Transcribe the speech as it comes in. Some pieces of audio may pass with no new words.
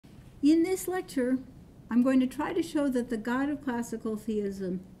In this lecture, I'm going to try to show that the God of classical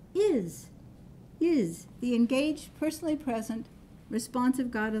theism is the engaged, personally present, responsive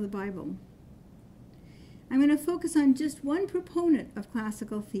God of the Bible. I'm going to focus on just one proponent of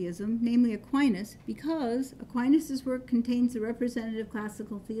classical theism, namely Aquinas, because Aquinas' work contains the representative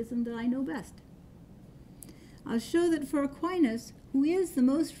classical theism that I know best. I'll show that for Aquinas, who is the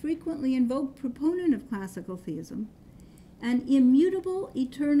most frequently invoked proponent of classical theism, an immutable,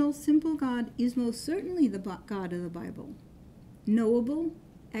 eternal, simple God is most certainly the God of the Bible, knowable,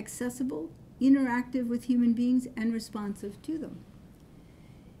 accessible, interactive with human beings, and responsive to them.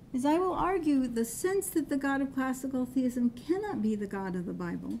 As I will argue, the sense that the God of classical theism cannot be the God of the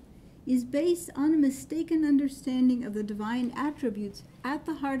Bible is based on a mistaken understanding of the divine attributes at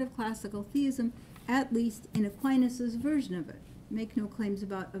the heart of classical theism, at least in Aquinas' version of it. Make no claims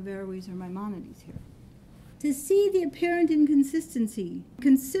about Averroes or Maimonides here. To see the apparent inconsistency,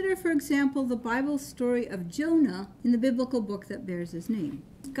 consider, for example, the Bible story of Jonah in the biblical book that bears his name.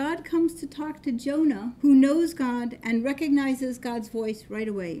 God comes to talk to Jonah, who knows God and recognizes God's voice right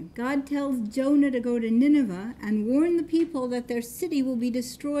away. God tells Jonah to go to Nineveh and warn the people that their city will be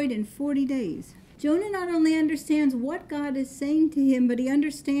destroyed in 40 days. Jonah not only understands what God is saying to him, but he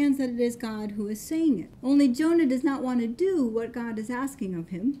understands that it is God who is saying it. Only Jonah does not want to do what God is asking of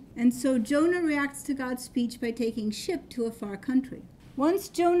him, and so Jonah reacts to God's speech by taking ship to a far country. Once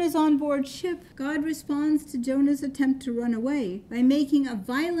Jonah's on board ship, God responds to Jonah's attempt to run away by making a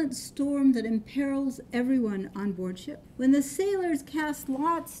violent storm that imperils everyone on board ship. When the sailors cast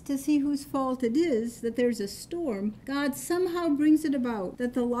lots to see whose fault it is that there's a storm, God somehow brings it about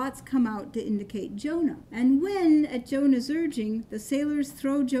that the lots come out to indicate Jonah. And when, at Jonah's urging, the sailors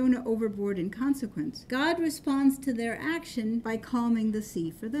throw Jonah overboard in consequence, God responds to their action by calming the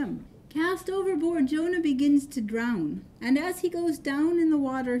sea for them. Cast overboard, Jonah begins to drown, and as he goes down in the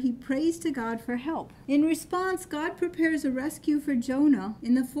water, he prays to God for help. In response, God prepares a rescue for Jonah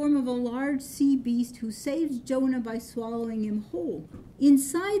in the form of a large sea beast who saves Jonah by swallowing him whole.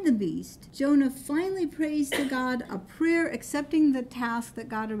 Inside the beast, Jonah finally prays to God a prayer accepting the task that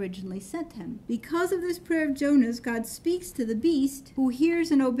God originally sent him. Because of this prayer of Jonah's, God speaks to the beast, who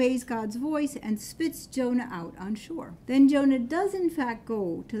hears and obeys God's voice and spits Jonah out on shore. Then Jonah does in fact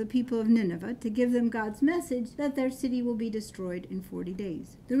go to the people of Nineveh to give them God's message that their city will be destroyed in 40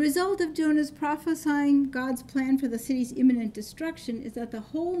 days. The result of Jonah's prophesying God's plan for the city's imminent destruction is that the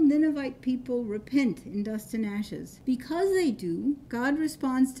whole Ninevite people repent in dust and ashes. Because they do, God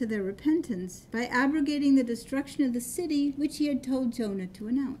responds to their repentance by abrogating the destruction of the city which he had told Jonah to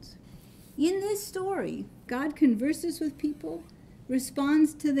announce. In this story, God converses with people,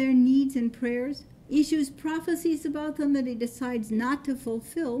 responds to their needs and prayers, issues prophecies about them that he decides not to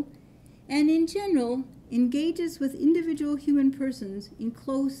fulfill, and in general, engages with individual human persons in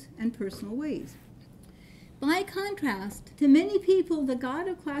close and personal ways. By contrast, to many people, the God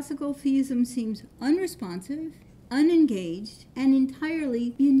of classical theism seems unresponsive, unengaged, and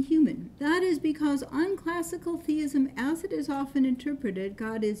entirely inhuman. That is because on classical theism, as it is often interpreted,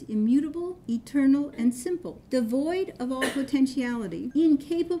 God is immutable, eternal, and simple, devoid of all potentiality,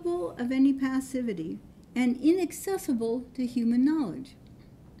 incapable of any passivity, and inaccessible to human knowledge.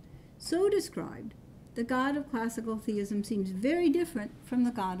 So described, the God of classical theism seems very different from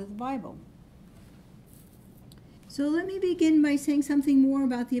the God of the Bible. So let me begin by saying something more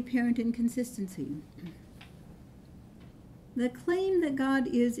about the apparent inconsistency. The claim that God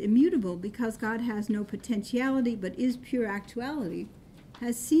is immutable because God has no potentiality but is pure actuality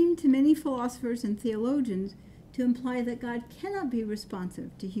has seemed to many philosophers and theologians to imply that God cannot be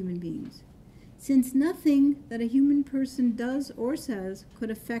responsive to human beings, since nothing that a human person does or says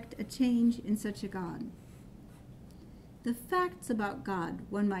could affect a change in such a God. The facts about God,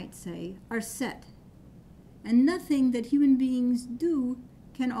 one might say, are set, and nothing that human beings do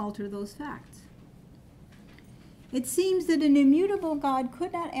can alter those facts. It seems that an immutable God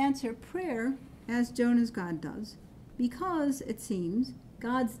could not answer prayer as Jonah's God does, because, it seems,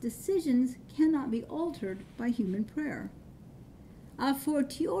 God's decisions cannot be altered by human prayer. A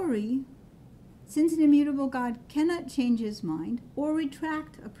fortiori, since an immutable God cannot change his mind or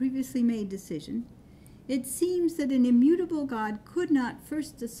retract a previously made decision, it seems that an immutable God could not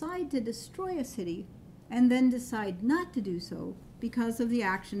first decide to destroy a city and then decide not to do so because of the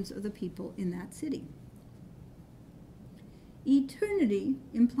actions of the people in that city. Eternity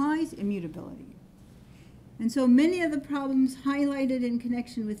implies immutability, and so many of the problems highlighted in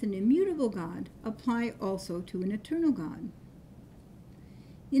connection with an immutable God apply also to an eternal God.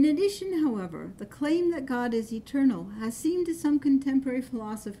 In addition, however, the claim that God is eternal has seemed to some contemporary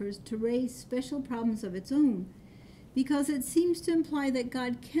philosophers to raise special problems of its own, because it seems to imply that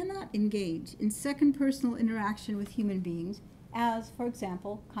God cannot engage in second personal interaction with human beings, as, for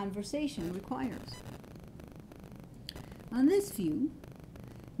example, conversation requires. On this view,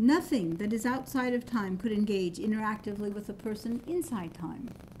 nothing that is outside of time could engage interactively with a person inside time.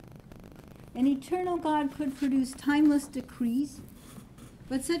 An eternal God could produce timeless decrees,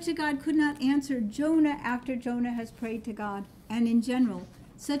 but such a God could not answer Jonah after Jonah has prayed to God, and in general,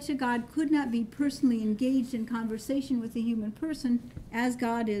 such a God could not be personally engaged in conversation with a human person as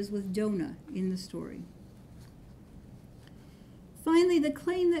God is with Jonah in the story. Finally, the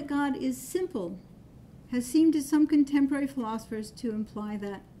claim that God is simple has seemed to some contemporary philosophers to imply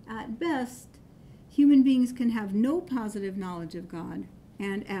that, at best, human beings can have no positive knowledge of God,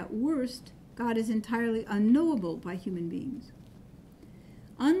 and at worst, God is entirely unknowable by human beings.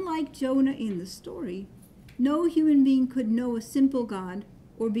 Unlike Jonah in the story, no human being could know a simple God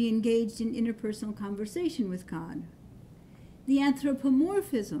or be engaged in interpersonal conversation with God. The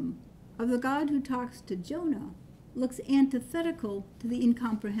anthropomorphism of the God who talks to Jonah looks antithetical to the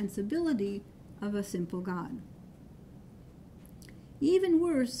incomprehensibility of a simple God. Even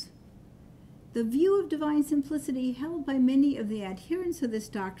worse, the view of divine simplicity held by many of the adherents of this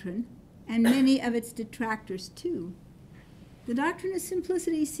doctrine, and many of its detractors too, the doctrine of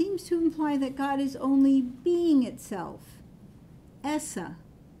simplicity seems to imply that God is only being itself, essa,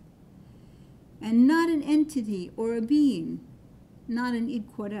 and not an entity or a being, not an id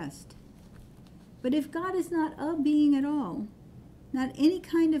quod est. But if God is not a being at all, not any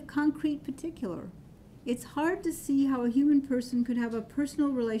kind of concrete particular, it's hard to see how a human person could have a personal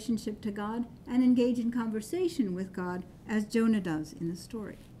relationship to God and engage in conversation with God as Jonah does in the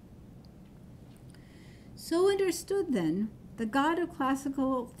story. So understood, then, the God of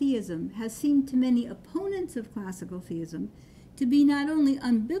classical theism has seemed to many opponents of classical theism to be not only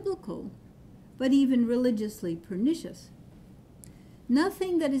unbiblical, but even religiously pernicious.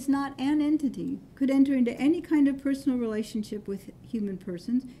 Nothing that is not an entity could enter into any kind of personal relationship with human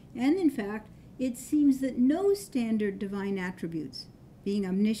persons, and in fact, it seems that no standard divine attributes, being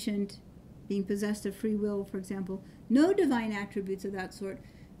omniscient, being possessed of free will, for example, no divine attributes of that sort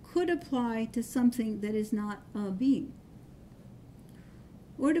could apply to something that is not a being.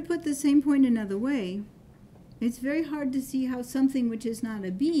 Or to put the same point another way, it's very hard to see how something which is not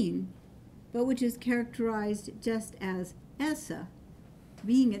a being, but which is characterized just as essa,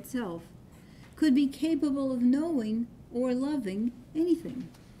 being itself, could be capable of knowing or loving anything.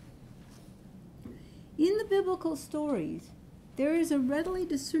 In the biblical stories, there is a readily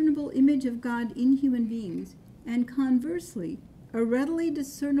discernible image of God in human beings, and conversely, a readily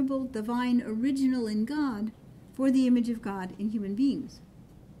discernible divine original in God for the image of God in human beings.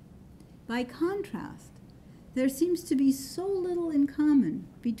 By contrast, there seems to be so little in common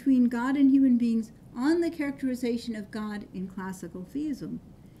between God and human beings on the characterization of God in classical theism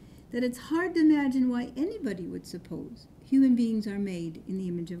that it's hard to imagine why anybody would suppose human beings are made in the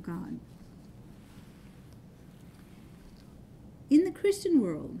image of God. In the Christian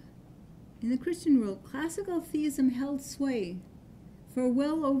world, classical theism held sway for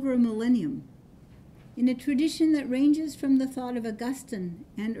well over a millennium, in a tradition that ranges from the thought of Augustine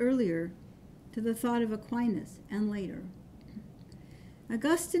and earlier to the thought of Aquinas and later.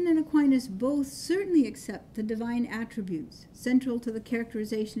 Augustine and Aquinas both certainly accept the divine attributes central to the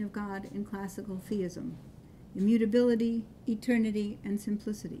characterization of God in classical theism: immutability, eternity, and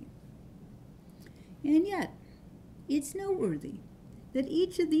simplicity. And yet, it's noteworthy that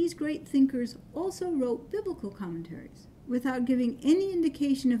each of these great thinkers also wrote biblical commentaries without giving any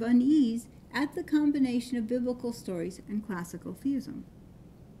indication of unease at the combination of biblical stories and classical theism.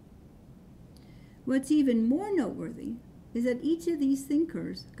 What's even more noteworthy is that each of these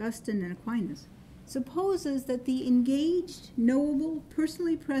thinkers, Augustine and Aquinas, supposes that the engaged, knowable,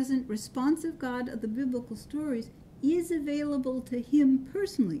 personally present, responsive God of the biblical stories is available to him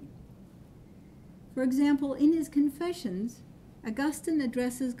personally. For example, in his Confessions, Augustine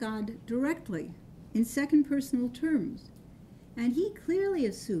addresses God directly in second personal terms, and he clearly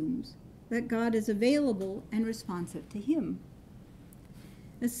assumes that God is available and responsive to him.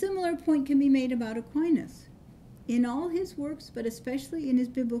 A similar point can be made about Aquinas. In all his works, but especially in his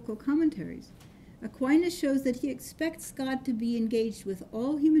biblical commentaries, Aquinas shows that he expects God to be engaged with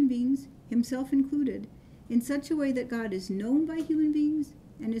all human beings, himself included, in such a way that God is known by human beings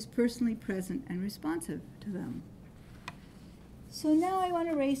and is personally present and responsive to them. So now I want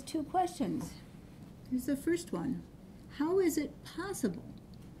to raise two questions. Here's the first one. How is it possible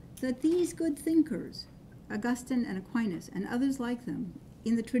that these good thinkers, Augustine and Aquinas and others like them,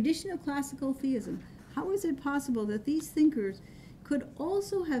 in the tradition of classical theism, how is it possible that these thinkers could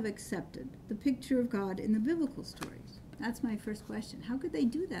also have accepted the picture of God in the biblical stories? That's my first question. How could they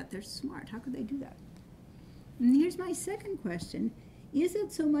do that? They're smart. How could they do that? And here's my second question. Is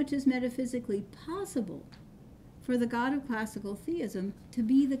it so much as metaphysically possible for the God of classical theism to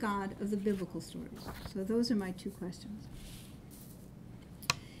be the God of the biblical stories? So those are my two questions.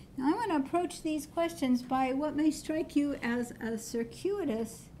 Now I want to approach these questions by what may strike you as a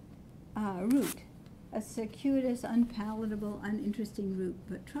circuitous route, a circuitous, unpalatable, uninteresting route,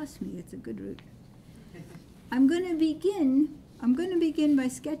 but trust me, it's a good route. I'm going to begin by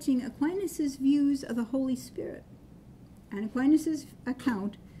sketching Aquinas' views of the Holy Spirit and Aquinas'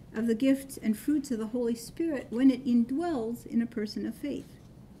 account of the gifts and fruits of the Holy Spirit when it indwells in a person of faith.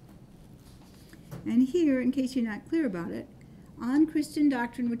 And here, in case you're not clear about it, on Christian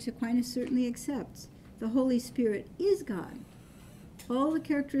doctrine, which Aquinas certainly accepts, the Holy Spirit is God. All the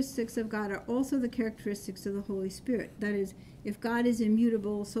characteristics of God are also the characteristics of the Holy Spirit. That is, if God is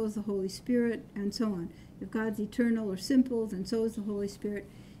immutable, so is the Holy Spirit, and so on. If God's eternal or simple, then so is the Holy Spirit.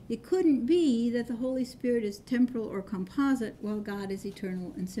 It couldn't be that the Holy Spirit is temporal or composite while God is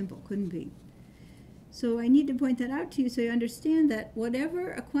eternal and simple. Couldn't be. So I need to point that out to you so you understand that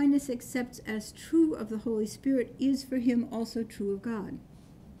whatever Aquinas accepts as true of the Holy Spirit is for him also true of God.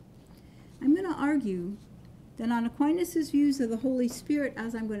 I'm going to argue that on Aquinas' views of the Holy Spirit,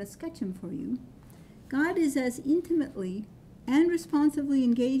 as I'm going to sketch him for you, God is as intimately and responsively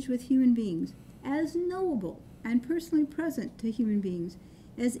engaged with human beings, as knowable and personally present to human beings,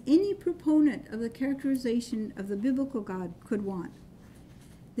 as any proponent of the characterization of the biblical God could want.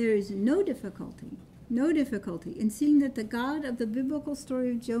 There is no difficulty in seeing that the God of the biblical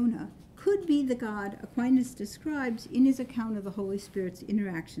story of Jonah could be the God Aquinas describes in his account of the Holy Spirit's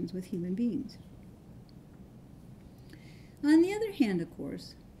interactions with human beings. On the other hand, of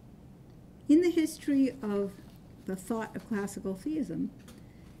course, in the history of the thought of classical theism,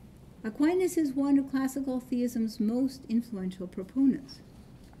 Aquinas is one of classical theism's most influential proponents.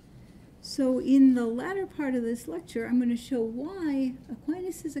 So in the latter part of this lecture, I'm going to show why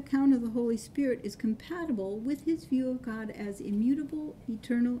Aquinas' account of the Holy Spirit is compatible with his view of God as immutable,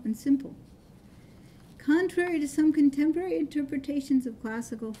 eternal, and simple. Contrary to some contemporary interpretations of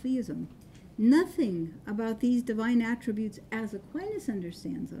classical theism, nothing about these divine attributes as Aquinas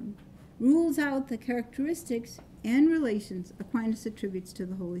understands them rules out the characteristics and relations Aquinas attributes to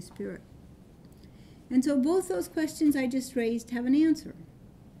the Holy Spirit. And so both those questions I just raised have an answer.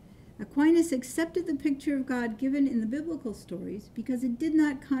 Aquinas accepted the picture of God given in the biblical stories because it did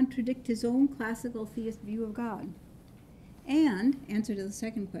not contradict his own classical theist view of God. And, answer to the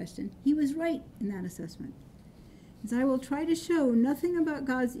second question, he was right in that assessment. As I will try to show, nothing about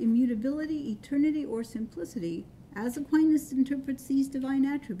God's immutability, eternity, or simplicity, as Aquinas interprets these divine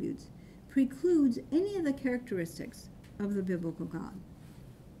attributes, precludes any of the characteristics of the biblical God.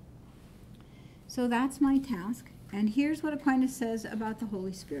 So that's my task, and here's what Aquinas says about the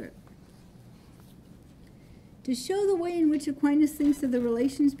Holy Spirit. To show the way in which Aquinas thinks of the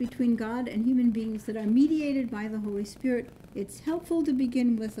relations between God and human beings that are mediated by the Holy Spirit, it's helpful to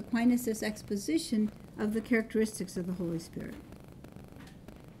begin with Aquinas' exposition of the characteristics of the Holy Spirit.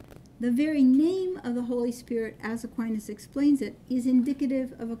 The very name of the Holy Spirit, as Aquinas explains it, is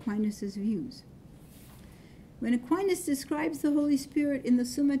indicative of Aquinas' views. When Aquinas describes the Holy Spirit in the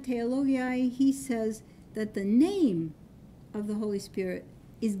Summa Theologiae, he says that the name of the Holy Spirit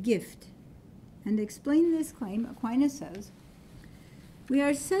is gift. And to explain this claim, Aquinas says, we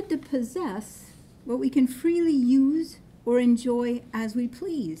are said to possess what we can freely use or enjoy as we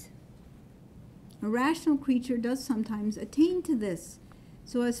please. A rational creature does sometimes attain to this,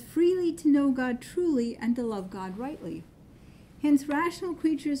 so as freely to know God truly and to love God rightly. Hence, rational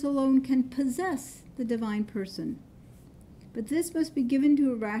creatures alone can possess the divine person. But this must be given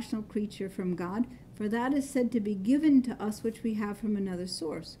to a rational creature from God, for that is said to be given to us which we have from another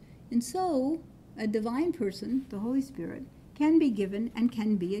source. And so, a divine person, the Holy Spirit, can be given and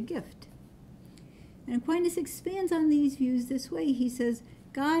can be a gift. And Aquinas expands on these views this way. He says,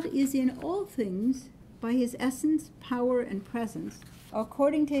 God is in all things by his essence, power, and presence,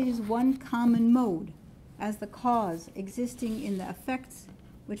 according to his one common mode, as the cause existing in the effects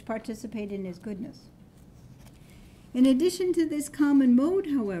which participate in his goodness. In addition to this common mode,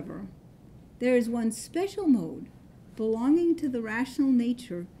 however, there is one special mode belonging to the rational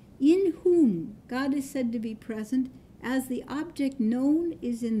nature in whom God is said to be present as the object known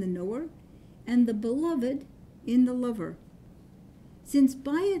is in the knower and the beloved in the lover. Since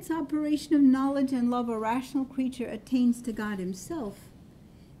by its operation of knowledge and love a rational creature attains to God himself,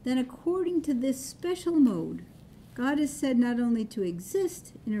 then according to this special mode, God is said not only to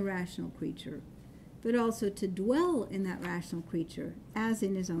exist in a rational creature, but also to dwell in that rational creature as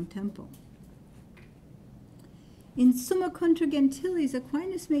in his own temple. In Summa Contra Gentiles,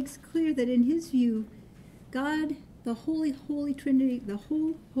 Aquinas makes clear that in his view, God, the whole Holy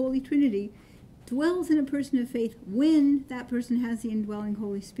Trinity, dwells in a person of faith when that person has the indwelling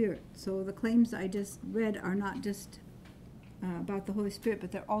Holy Spirit. So the claims I just read are not just about the Holy Spirit,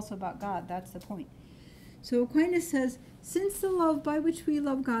 but they're also about God. That's the point. So Aquinas says, since the love by which we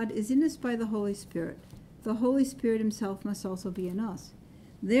love God is in us by the Holy Spirit himself must also be in us.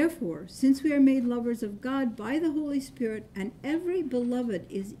 Therefore, since we are made lovers of God by the Holy Spirit, and every beloved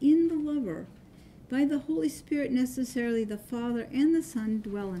is in the lover, by the Holy Spirit necessarily the Father and the Son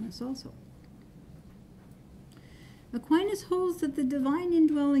dwell in us also. Aquinas holds that the divine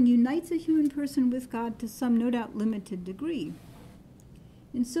indwelling unites a human person with God to some no doubt limited degree.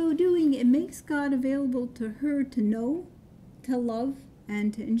 In so doing, it makes God available to her to know, to love,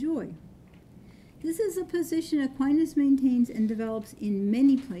 and to enjoy. This is a position Aquinas maintains and develops in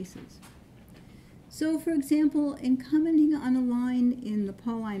many places. So, for example, in commenting on a line in the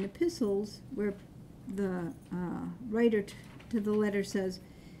Pauline epistles, where the writer to the letter says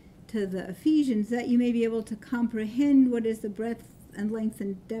to the Ephesians, that you may be able to comprehend what is the breadth and length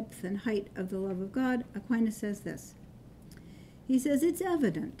and depth and height of the love of God, Aquinas says this. He says, it's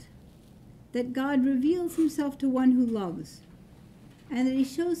evident that God reveals himself to one who loves, and that he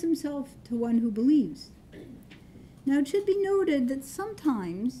shows himself to one who believes. Now, it should be noted that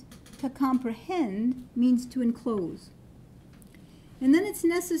sometimes to comprehend means to enclose. And then it's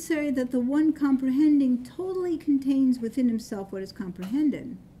necessary that the one comprehending totally contains within himself what is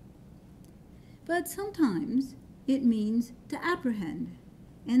comprehended. But sometimes it means to apprehend,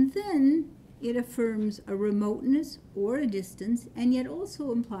 and then it affirms a remoteness or a distance, and yet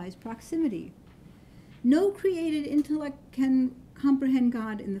also implies proximity. No created intellect can comprehend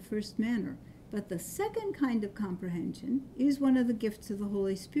God in the first manner, but the second kind of comprehension is one of the gifts of the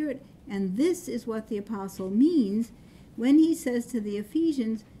Holy Spirit, and this is what the apostle means when he says to the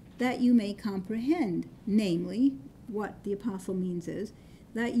Ephesians that you may comprehend, namely, what the apostle means is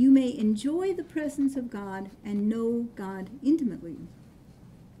that you may enjoy the presence of God and know God intimately.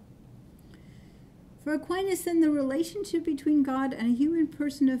 For Aquinas, then, the relationship between God and a human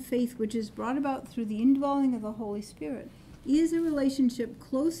person of faith, which is brought about through the indwelling of the Holy Spirit, is a relationship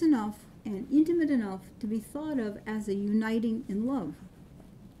close enough and intimate enough to be thought of as a uniting in love.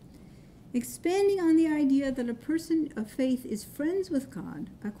 Expanding on the idea that a person of faith is friends with God,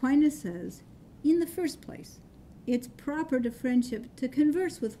 Aquinas says, in the first place, it's proper to friendship to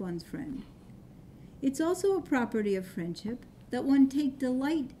converse with one's friend. It's also a property of friendship that one take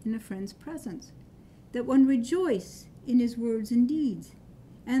delight in a friend's presence, that one rejoice in his words and deeds,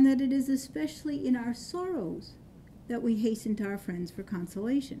 and that it is especially in our sorrows that we hasten to our friends for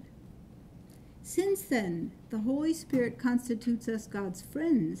consolation. Since then, the Holy Spirit constitutes us God's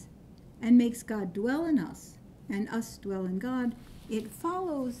friends and makes God dwell in us and us dwell in God, it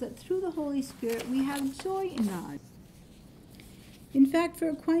follows that through the Holy Spirit we have joy in God. In fact, for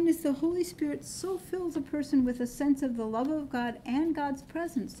Aquinas, the Holy Spirit so fills a person with a sense of the love of God and God's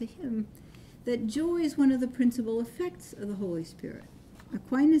presence to him that joy is one of the principal effects of the Holy Spirit.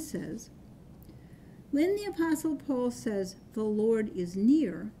 Aquinas says, when the Apostle Paul says, the Lord is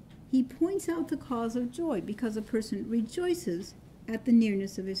near, he points out the cause of joy, because a person rejoices at the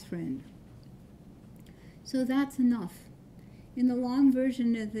nearness of his friend. So that's enough. In the long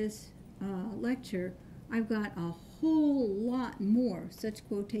version of this lecture, I've got a whole lot more such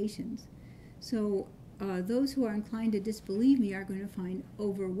quotations. So those who are inclined to disbelieve me are going to find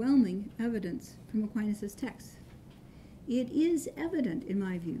overwhelming evidence from Aquinas' text. It is evident, in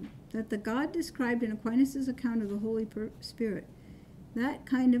my view, that the God described in Aquinas' account of the Holy Spirit, that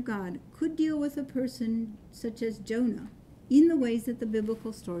kind of God, could deal with a person such as Jonah in the ways that the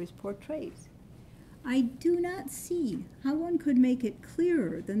biblical stories portrays. I do not see how one could make it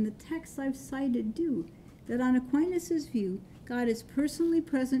clearer than the texts I've cited do, that on Aquinas' view, God is personally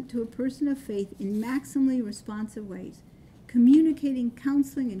present to a person of faith in maximally responsive ways, communicating,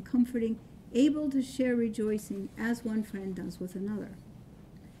 counseling, and comforting, able to share rejoicing as one friend does with another.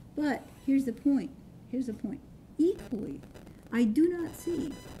 But here's the point. Equally, I do not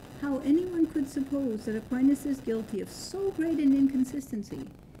see how anyone could suppose that Aquinas is guilty of so great an inconsistency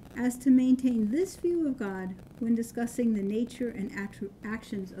as to maintain this view of God when discussing the nature and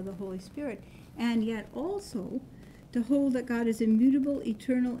actions of the Holy Spirit, and yet also to hold that God is immutable,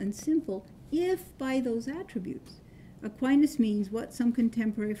 eternal, and simple, if by those attributes Aquinas means what some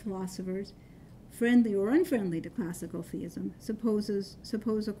contemporary philosophers, friendly or unfriendly to classical theism, suppose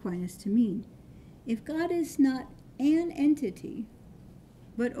Aquinas to mean. If God is not an entity,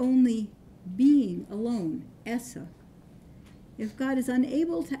 but only being alone, essa. If God is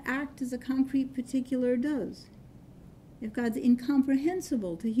unable to act as a concrete particular does, if God's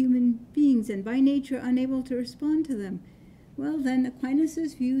incomprehensible to human beings and by nature unable to respond to them, well, then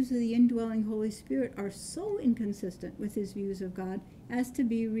Aquinas' views of the indwelling Holy Spirit are so inconsistent with his views of God as to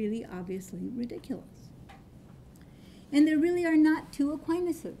be really obviously ridiculous. And there really are not two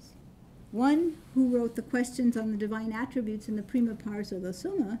Aquinas. One who wrote the questions on the divine attributes in the Prima Pars of the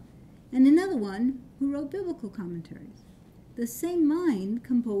Summa, and another one who wrote biblical commentaries. The same mind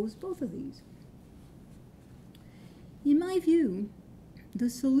composed both of these. In my view, the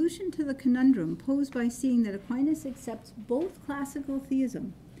solution to the conundrum posed by seeing that Aquinas accepts both classical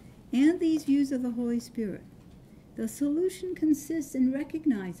theism and these views of the Holy Spirit, the solution consists in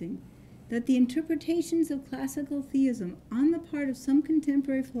recognizing that the interpretations of classical theism on the part of some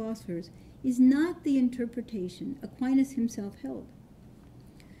contemporary philosophers is not the interpretation Aquinas himself held.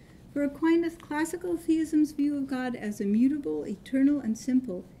 For Aquinas, classical theism's view of God as immutable, eternal, and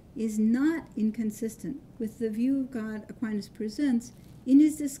simple is not inconsistent with the view of God Aquinas presents in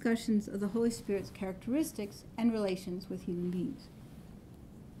his discussions of the Holy Spirit's characteristics and relations with human beings.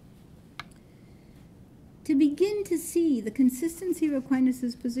 To begin to see the consistency of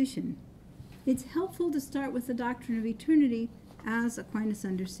Aquinas' position, it's helpful to start with the doctrine of eternity as Aquinas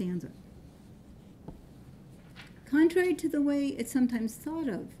understands it. Contrary to the way it's sometimes thought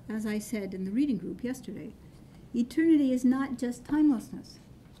of, as I said in the reading group yesterday, eternity is not just timelessness.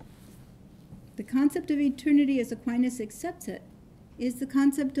 The concept of eternity as Aquinas accepts it is the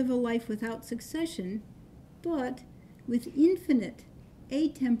concept of a life without succession, but with infinite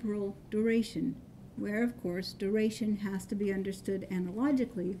atemporal duration, where, of course, duration has to be understood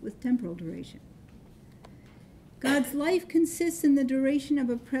analogically with temporal duration. God's life consists in the duration of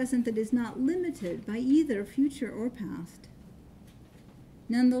a present that is not limited by either future or past.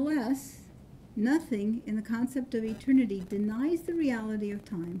 Nonetheless, nothing in the concept of eternity denies the reality of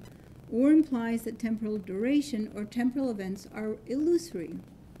time or implies that temporal duration or temporal events are illusory.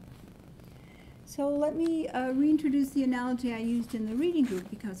 So let me reintroduce the analogy I used in the reading group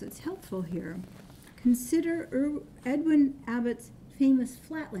because it's helpful here. Consider Edwin Abbott's famous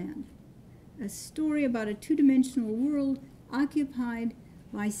Flatland, a story about a two-dimensional world occupied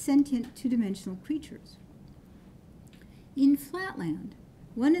by sentient two-dimensional creatures. In Flatland,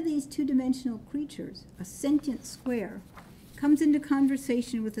 one of these two-dimensional creatures, a sentient square, comes into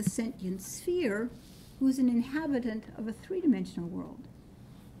conversation with a sentient sphere who is an inhabitant of a three-dimensional world.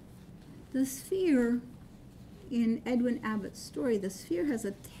 The sphere, in Edwin Abbott's story, the sphere has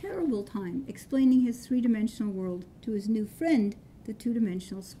a terrible time explaining his three-dimensional world to his new friend, the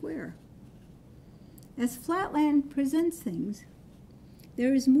two-dimensional square. As Flatland presents things,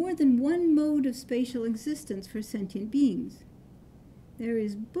 there is more than one mode of spatial existence for sentient beings. There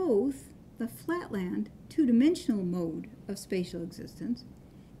is both the Flatland two-dimensional mode of spatial existence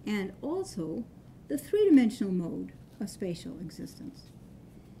and also the three-dimensional mode of spatial existence.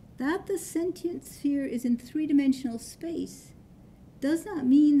 That the sentient sphere is in three-dimensional space does not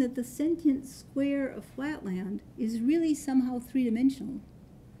mean that the sentient square of Flatland is really somehow three-dimensional,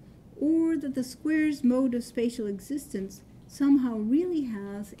 or that the square's mode of spatial existence somehow really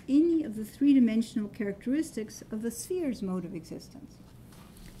has any of the three-dimensional characteristics of the sphere's mode of existence.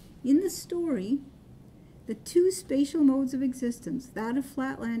 In the story, the two spatial modes of existence, that of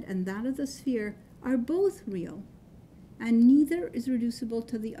Flatland and that of the sphere, are both real, and neither is reducible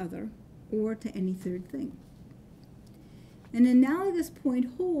to the other or to any third thing. An analogous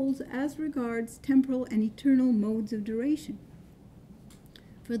point holds as regards temporal and eternal modes of duration.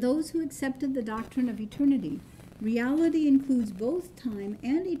 For those who accepted the doctrine of eternity, reality includes both time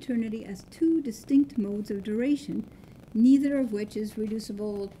and eternity as two distinct modes of duration, neither of which is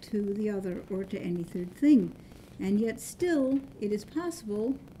reducible to the other or to any third thing. And yet still, it is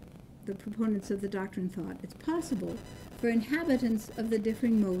possible, the proponents of the doctrine thought, it's possible for inhabitants of the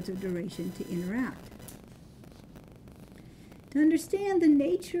differing modes of duration to interact. To understand the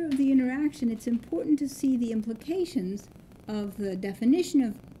nature of the interaction, it's important to see the implications of the definition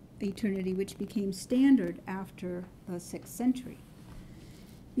of eternity which became standard after the 6th century.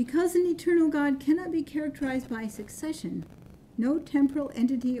 Because an eternal God cannot be characterized by succession, no temporal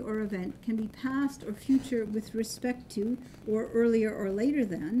entity or event can be past or future with respect to, or earlier or later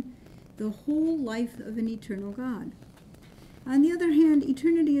than, the whole life of an eternal God. On the other hand,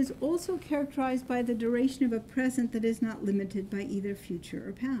 eternity is also characterized by the duration of a present that is not limited by either future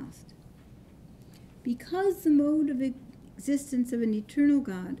or past. Because the mode of existence of an eternal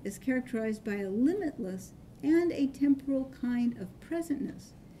God is characterized by a limitless and a temporal kind of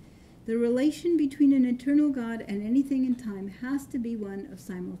presentness, The relation between an eternal God and anything in time has to be one of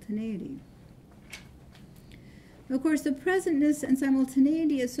simultaneity. Of course, the presentness and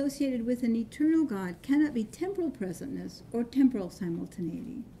simultaneity associated with an eternal God cannot be temporal presentness or temporal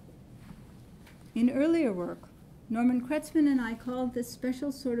simultaneity. In earlier work, Norman Kretzmann and I called this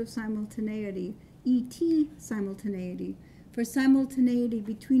special sort of simultaneity ET simultaneity, for simultaneity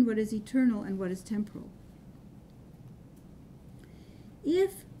between what is eternal and what is temporal.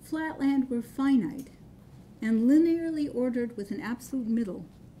 If flatland were finite and linearly ordered with an absolute middle,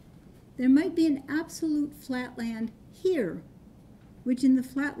 there might be an absolute flatland here, which in the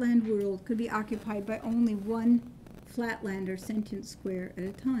flatland world could be occupied by only one flatland or sentient square at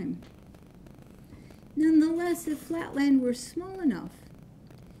a time. Nonetheless, if flatland were small enough,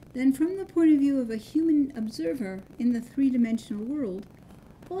 then from the point of view of a human observer in the three-dimensional world,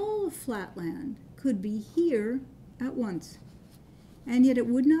 all of flatland could be here at once. And yet it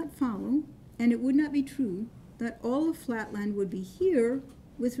would not follow, and it would not be true, that all of flatland would be here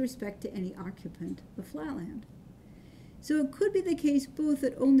with respect to any occupant of flatland. So it could be the case both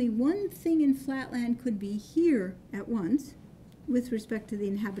that only one thing in flatland could be here at once, with respect to the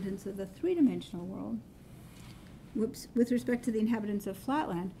inhabitants of the three-dimensional world, with respect to the inhabitants of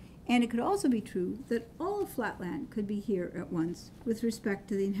flatland, and it could also be true that all of flatland could be here at once, with respect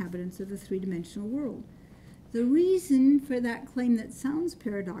to the inhabitants of the three-dimensional world. The reason for that claim that sounds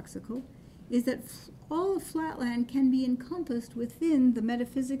paradoxical is that all of flatland can be encompassed within the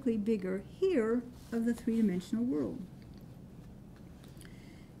metaphysically bigger here of the three-dimensional world.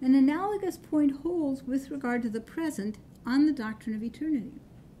 An analogous point holds with regard to the present on the doctrine of eternity.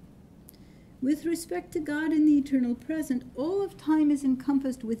 With respect to God in the eternal present, all of time is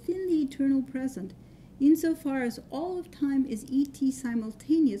encompassed within the eternal present, insofar as all of time is ET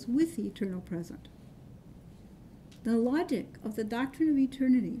simultaneous with the eternal present. The logic of the doctrine of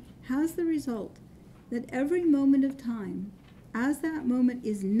eternity has the result that every moment of time, as that moment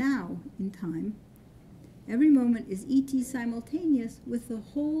is now in time, every moment is ET simultaneous with the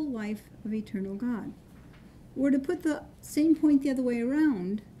whole life of eternal God. Or to put the same point the other way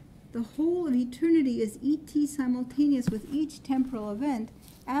around, the whole of eternity is ET simultaneous with each temporal event,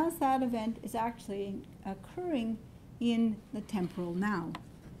 as that event is actually occurring in the temporal now.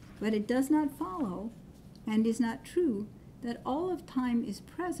 But it does not follow, and is not true, that all of time is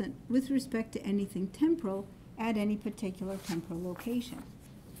present with respect to anything temporal at any particular temporal location.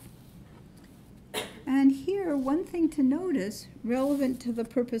 And here, one thing to notice, relevant to the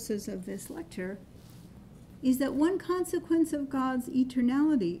purposes of this lecture, is that one consequence of God's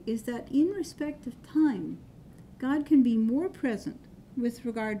eternality is that in respect of time, God can be more present with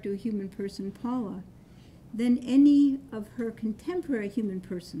regard to a human person, Paula, than any of her contemporary human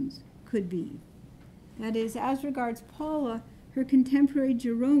persons could be. That is, as regards Paula, her contemporary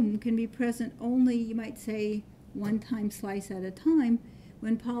Jerome can be present only, you might say, one time slice at a time.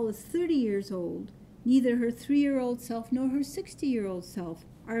 When Paula's 30 years old, neither her 3-year-old self nor her 60-year-old self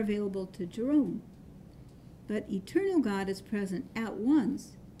are available to Jerome. But eternal God is present at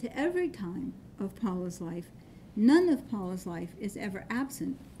once to every time of Paula's life. None of Paula's life is ever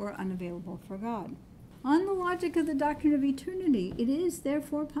absent or unavailable for God. On the logic of the doctrine of eternity, it is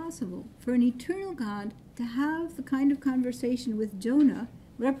therefore possible for an eternal God to have the kind of conversation with Jonah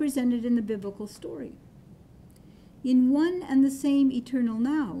represented in the biblical story. In one and the same eternal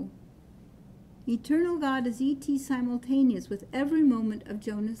now, eternal God is ET simultaneous with every moment of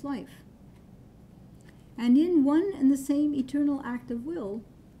Jonah's life. And in one and the same eternal act of will,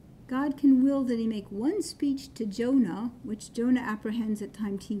 God can will that he make one speech to Jonah, which Jonah apprehends at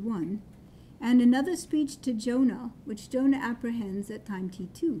time t1, and another speech to Jonah, which Jonah apprehends at time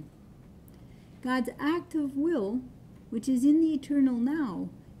t2. God's act of will, which is in the eternal now,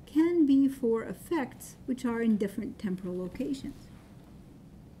 can be for effects which are in different temporal locations.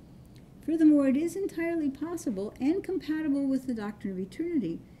 Furthermore, it is entirely possible and compatible with the doctrine of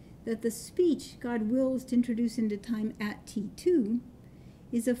eternity that the speech God wills to introduce into time at t2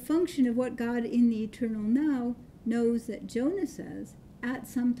 is a function of what God in the eternal now knows that Jonah says at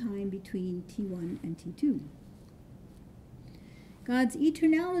some time between t1 and t2. God's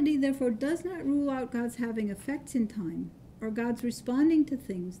eternality, therefore, does not rule out God's having effects in time or God's responding to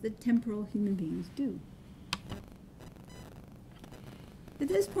things that temporal human beings do. At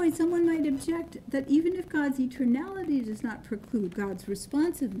this point, someone might object that even if God's eternality does not preclude God's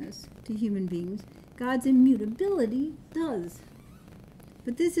responsiveness to human beings, God's immutability does.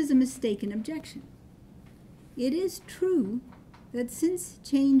 But this is a mistaken objection. It is true that since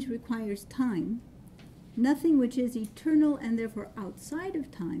change requires time, nothing which is eternal and therefore outside of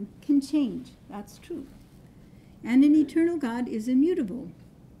time can change. That's true. And an eternal God is immutable.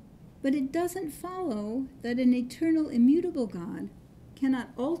 But it doesn't follow that an eternal, immutable God cannot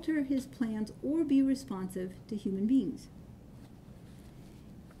alter his plans or be responsive to human beings.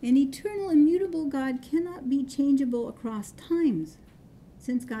 An eternal, immutable God cannot be changeable across times,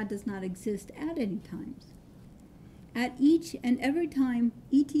 since God does not exist at any times. At each and every time,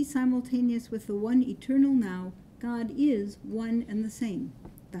 et simultaneous with the one eternal now, God is one and the same.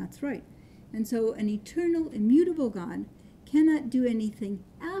 That's right. And so an eternal, immutable God cannot do anything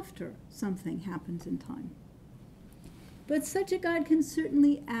after something happens in time. But such a God can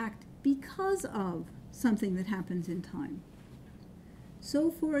certainly act because of something that happens in time.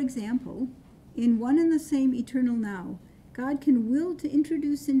 So, for example, in one and the same eternal now, God can will to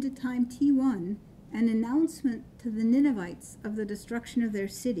introduce into time T1 an announcement to the Ninevites of the destruction of their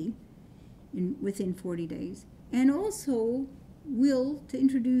city within 40 days, and also will to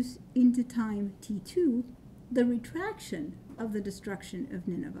introduce into time T2 the retraction of the destruction of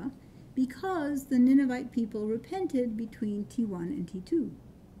Nineveh, because the Ninevite people repented between T1 and T2.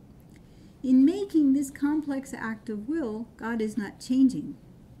 In making this complex act of will, God is not changing.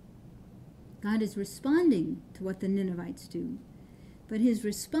 God is responding to what the Ninevites do, but his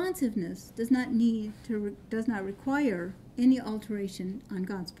responsiveness does not require any alteration on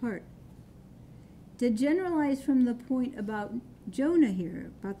God's part. To generalize from the point about Jonah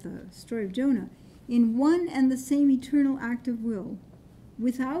here, about the story of Jonah, in one and the same eternal act of will,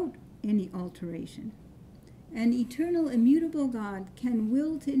 without any alteration, an eternal, immutable God can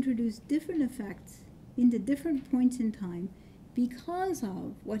will to introduce different effects into different points in time because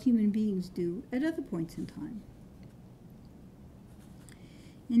of what human beings do at other points in time.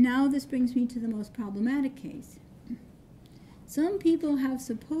 And now this brings me to the most problematic case. Some people have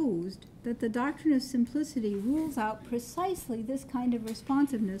supposed that the doctrine of simplicity rules out precisely this kind of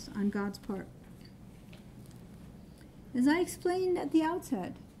responsiveness on God's part. As I explained at the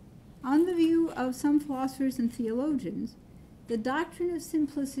outset, on the view of some philosophers and theologians, the doctrine of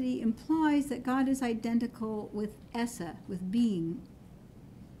simplicity implies that God is identical with esse, with being.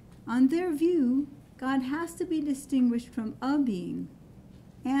 On their view, God has to be distinguished from a being,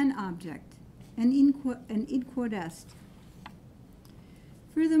 an object, an id quod est.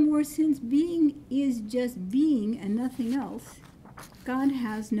 Furthermore, since being is just being and nothing else, God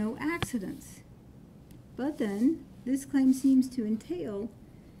has no accidents. But then, this claim seems to entail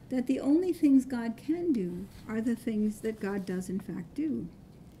that the only things God can do are the things that God does in fact do.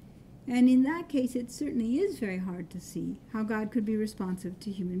 And in that case, it certainly is very hard to see how God could be responsive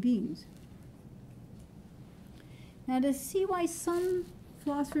to human beings. Now, to see why some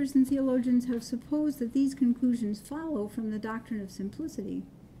philosophers and theologians have supposed that these conclusions follow from the doctrine of simplicity,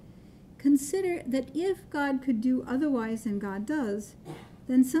 consider that if God could do otherwise than God does,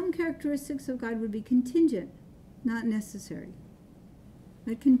 then some characteristics of God would be contingent, not necessary.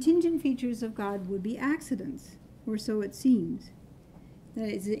 But contingent features of God would be accidents, or so it seems. That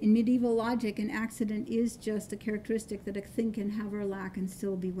is, in medieval logic, an accident is just a characteristic that a thing can have or lack and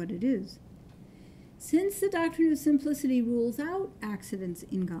still be what it is. Since the doctrine of simplicity rules out accidents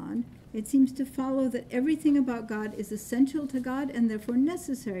in God, it seems to follow that everything about God is essential to God and therefore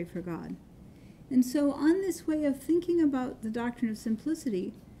necessary for God. And so on this way of thinking about the doctrine of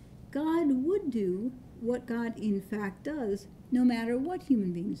simplicity, God would do what God in fact does, no matter what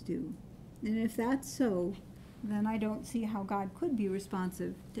human beings do. And if that's so, then I don't see how God could be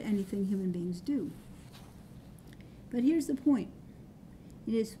responsive to anything human beings do. But here's the point.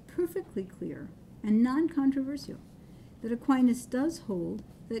 It is perfectly clear and non-controversial that Aquinas does hold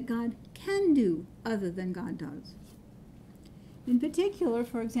that God can do other than God does. In particular,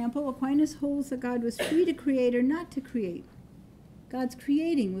 for example, Aquinas holds that God was free to create or not to create. God's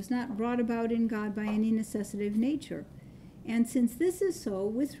creating was not brought about in God by any necessity of nature. And since this is so,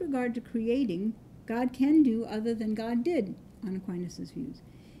 with regard to creating, God can do other than God did, on Aquinas' views.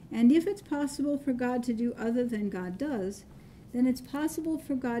 And if it's possible for God to do other than God does, then it's possible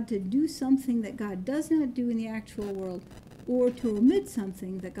for God to do something that God does not do in the actual world, or to omit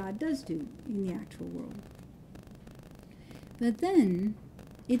something that God does do in the actual world. But then,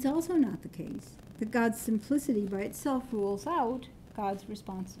 it's also not the case that God's simplicity by itself rules out God's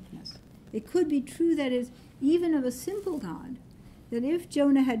responsiveness. It could be true, that is, even of a simple God, that if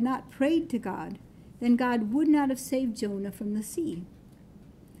Jonah had not prayed to God, then God would not have saved Jonah from the sea.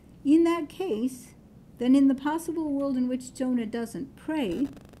 In that case, then in the possible world in which Jonah doesn't pray,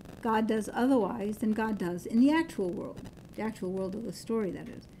 God does otherwise than God does in the actual world of the story, that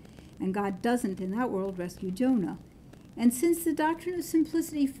is. And God doesn't in that world rescue Jonah. And since the doctrine of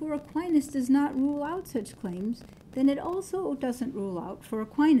simplicity for Aquinas does not rule out such claims, then it also doesn't rule out for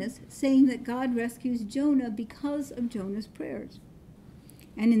Aquinas saying that God rescues Jonah because of Jonah's prayers.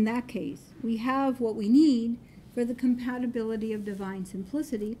 And in that case, we have what we need for the compatibility of divine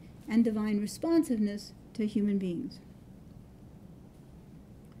simplicity and divine responsiveness to human beings.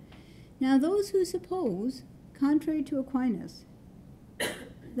 Now, those who suppose, contrary to Aquinas,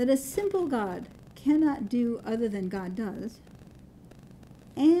 that a simple God cannot do other than God does,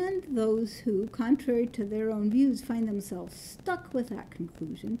 and those who, contrary to their own views, find themselves stuck with that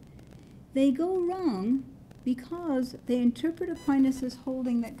conclusion, they go wrong because they interpret Aquinas as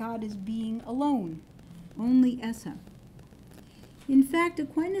holding that God is being alone, only esse. In fact,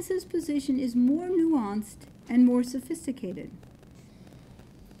 Aquinas' position is more nuanced and more sophisticated.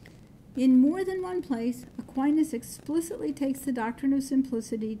 In more than one place, Aquinas explicitly takes the doctrine of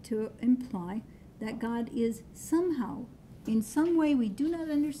simplicity to imply that God is somehow, in some way we do not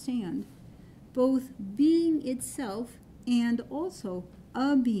understand, both being itself and also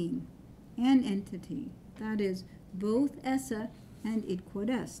a being, an entity, that is, both esse and id quod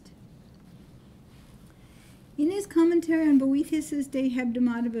est. In his commentary on Boethius' De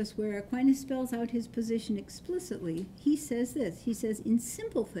Hebdomadibus, where Aquinas spells out his position explicitly, he says this. He says, in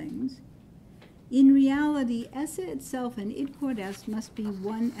simple things, in reality, esse itself and id quod est must be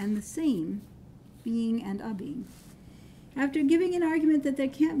one and the same, being and a being. After giving an argument that there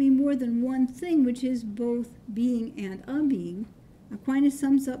can't be more than one thing which is both being and a being, Aquinas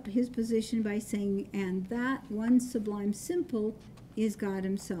sums up his position by saying, and that one sublime simple is God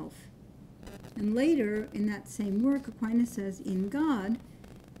himself. And later, in that same work, Aquinas says, in God,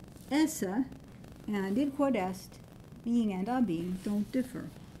 esse and id quod est, being and a being, don't differ.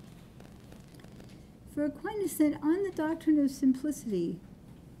 For Aquinas then, on the doctrine of simplicity,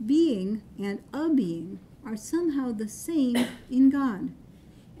 being and a being are somehow the same in God.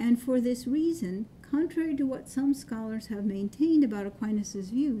 And for this reason, contrary to what some scholars have maintained about Aquinas'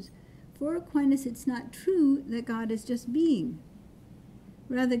 views, for Aquinas it's not true that God is just being.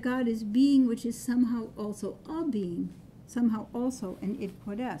 Rather, God is being which is somehow also a being, somehow also an id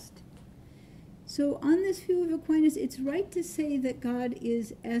quod est. So on this view of Aquinas, it's right to say that God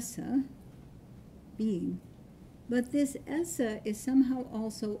is esse, being, but this esse is somehow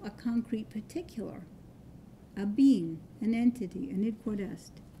also a concrete particular, a being, an entity, an id quod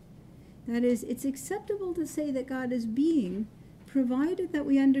est. That is, it's acceptable to say that God is being, provided that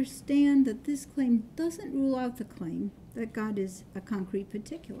we understand that this claim doesn't rule out the claim that God is a concrete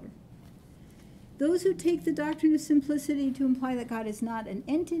particular. Those who take the doctrine of simplicity to imply that God is not an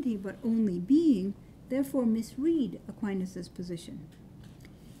entity but only being, therefore misread Aquinas' position.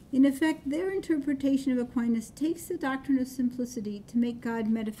 In effect, their interpretation of Aquinas takes the doctrine of simplicity to make God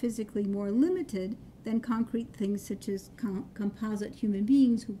metaphysically more limited than concrete things such as composite human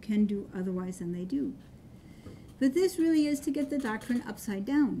beings who can do otherwise than they do. But this really is to get the doctrine upside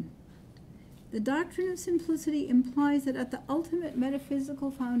down. The doctrine of simplicity implies that at the ultimate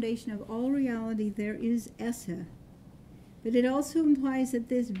metaphysical foundation of all reality there is esse, but it also implies that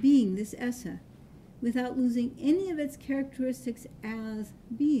this being, this esse, without losing any of its characteristics as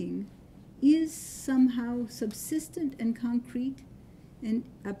being, is somehow subsistent and concrete, and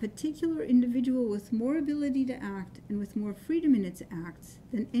a particular individual with more ability to act and with more freedom in its acts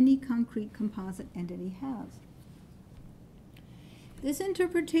than any concrete composite entity has. This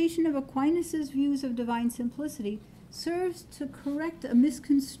interpretation of Aquinas' views of divine simplicity serves to correct a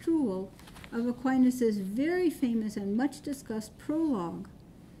misconstrual of Aquinas' very famous and much discussed prologue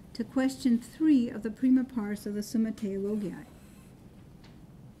to question 3 of the prima pars of the Summa Theologiae.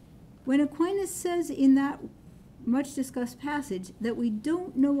 When Aquinas says in that much discussed passage that we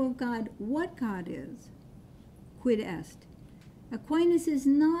don't know of God what God is, quid est, Aquinas is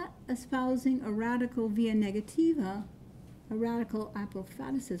not espousing a radical via negativa, a radical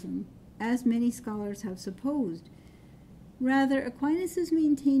apophaticism, as many scholars have supposed. Rather, Aquinas is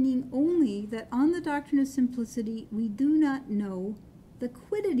maintaining only that on the doctrine of simplicity we do not know the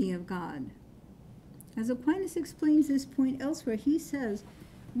quiddity of God. As Aquinas explains this point elsewhere, he says,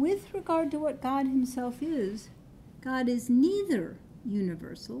 with regard to what God himself is, God is neither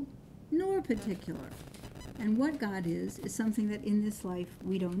universal nor particular. And what God is something that in this life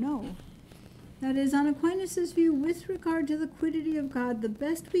we don't know. That is, on Aquinas' view, with regard to the quiddity of God, the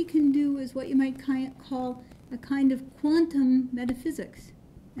best we can do is what you might call a kind of quantum metaphysics,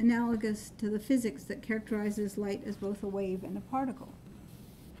 analogous to the physics that characterizes light as both a wave and a particle.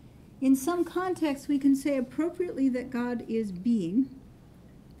 In some contexts, we can say appropriately that God is being,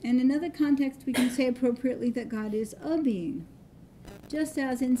 and in another context, we can say appropriately that God is a being, just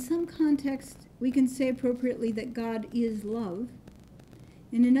as in some contexts, we can say appropriately that God is love.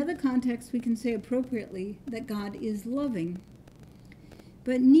 In another context, we can say appropriately that God is loving.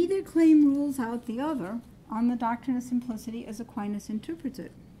 But neither claim rules out the other on the doctrine of simplicity as Aquinas interprets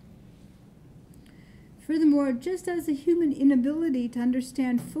it. Furthermore, just as the human inability to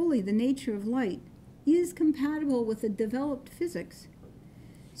understand fully the nature of light is compatible with a developed physics,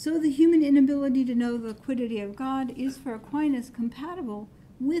 so the human inability to know the quiddity of God is for Aquinas compatible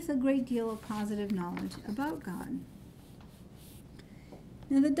with a great deal of positive knowledge about God.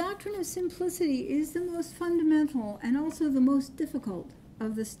 Now, the doctrine of simplicity is the most fundamental and also the most difficult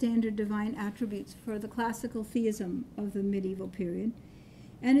of the standard divine attributes for the classical theism of the medieval period.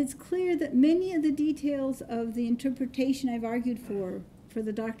 And it's clear that many of the details of the interpretation I've argued for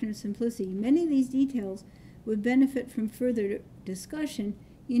the doctrine of simplicity, many of these details would benefit from further discussion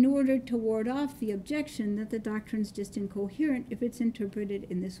in order to ward off the objection that the doctrine's just incoherent if it's interpreted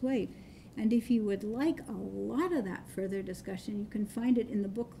in this way. And if you would like a lot of that further discussion, you can find it in the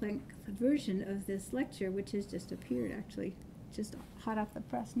book-length version of this lecture, which has just appeared, actually, just hot off the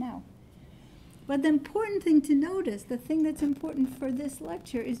press now. But the important thing to notice, the thing that's important for this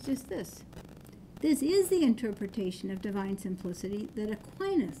lecture, is just this. This is the interpretation of divine simplicity that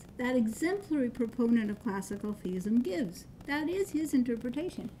Aquinas, that exemplary proponent of classical theism, gives. That is his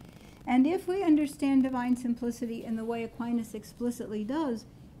interpretation. And if we understand divine simplicity in the way Aquinas explicitly does,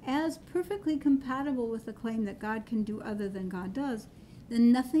 as perfectly compatible with the claim that God can do other than God does,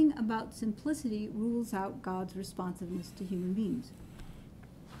 then nothing about simplicity rules out God's responsiveness to human beings.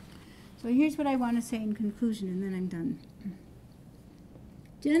 So here's what I want to say in conclusion, and then I'm done.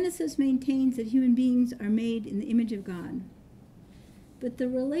 Genesis maintains that human beings are made in the image of God, but the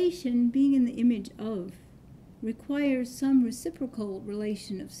relation, being in the image of, requires some reciprocal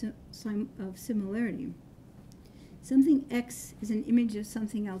relation of similarity. Something X is an image of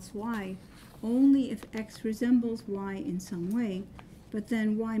something else Y, only if X resembles Y in some way, but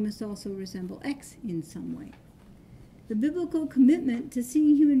then Y must also resemble X in some way. The biblical commitment to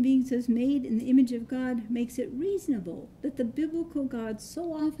seeing human beings as made in the image of God makes it reasonable that the biblical God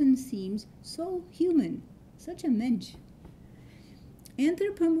so often seems so human, such a mensch.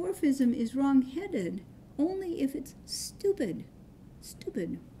 Anthropomorphism is wrong-headed only if it's stupid.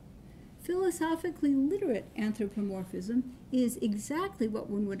 Philosophically literate anthropomorphism is exactly what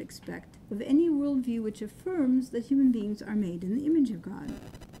one would expect of any worldview which affirms that human beings are made in the image of God.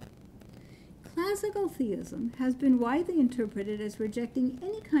 Classical theism has been widely interpreted as rejecting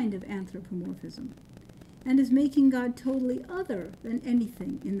any kind of anthropomorphism and as making God totally other than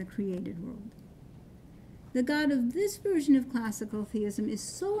anything in the created world. The God of this version of classical theism is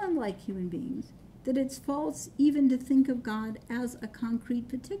so unlike human beings that it's false even to think of God as a concrete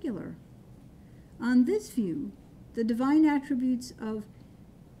particular. On this view, the divine attributes of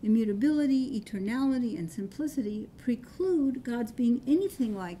immutability, eternality, and simplicity preclude God's being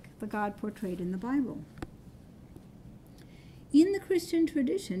anything like the God portrayed in the Bible. In the Christian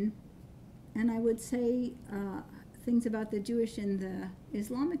tradition, and I would say things about the Jewish and the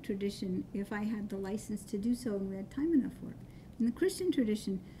Islamic tradition if I had the license to do so and we had time enough for it. In the Christian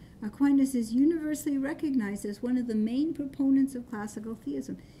tradition, Aquinas is universally recognized as one of the main proponents of classical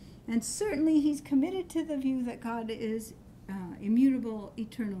theism. And certainly he's committed to the view that God is immutable,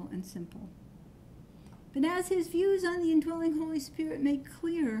 eternal, and simple. But as his views on the indwelling Holy Spirit make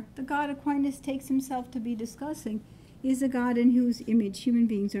clear, the God Aquinas takes himself to be discussing is a God in whose image human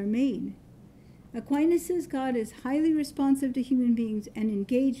beings are made. Aquinas' God is highly responsive to human beings and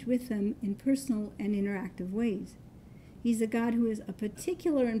engaged with them in personal and interactive ways. He's a God who is a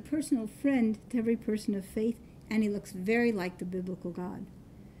particular and personal friend to every person of faith, and he looks very like the biblical God.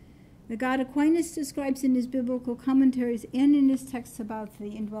 The God Aquinas describes in his biblical commentaries and in his texts about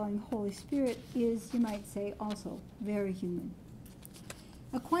the indwelling Holy Spirit is, you might say, also very human.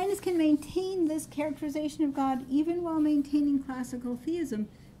 Aquinas can maintain this characterization of God even while maintaining classical theism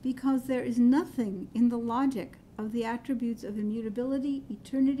because there is nothing in the logic of the attributes of immutability,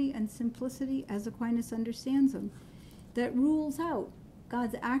 eternity, and simplicity as Aquinas understands them that rules out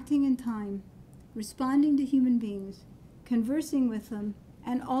God's acting in time, responding to human beings, conversing with them,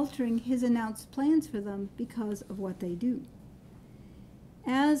 and altering his announced plans for them because of what they do.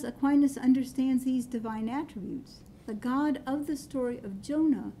 As Aquinas understands these divine attributes, the God of the story of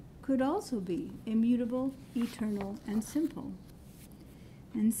Jonah could also be immutable, eternal, and simple.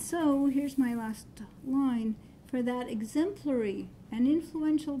 And so, here's my last line, for that exemplary and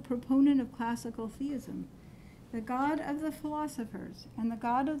influential proponent of classical theism, the God of the philosophers and the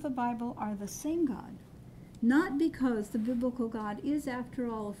God of the Bible are the same God, not because the biblical God is,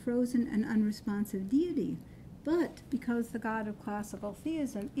 after all, a frozen and unresponsive deity, but because the God of classical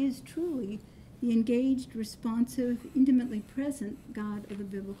theism is truly the engaged, responsive, intimately present God of the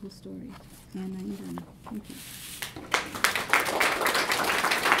biblical story. And I'm done. Thank you.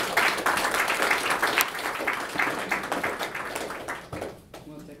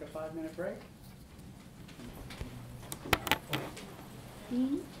 5-minute break.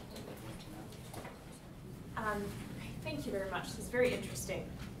 Thank you very much. This is very interesting.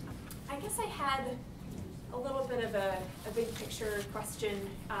 I guess I had a little bit of a big picture question.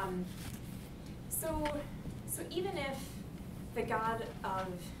 So even if the God of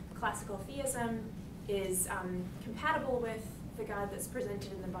classical theism is compatible with the God that's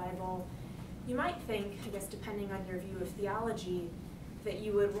presented in the Bible, you might think, I guess depending on your view of theology, that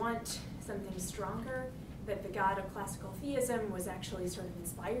you would want something stronger, that the God of classical theism was actually sort of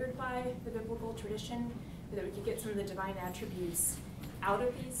inspired by the biblical tradition, that we could get some of the divine attributes out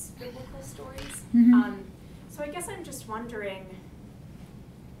of these biblical stories. Mm-hmm. So I guess I'm just wondering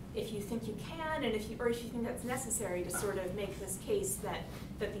if you think you can, and if you think that's necessary to sort of make this case that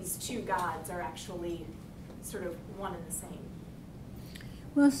these two gods are actually sort of one and the same.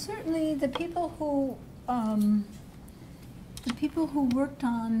 Well, certainly the people who worked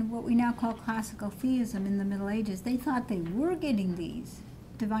on what we now call classical theism in the Middle Ages, they thought they were getting these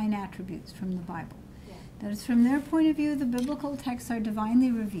divine attributes from the Bible. Yeah. That is, from their point of view, the biblical texts are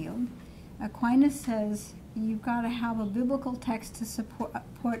divinely revealed. Aquinas says you've got to have a biblical text to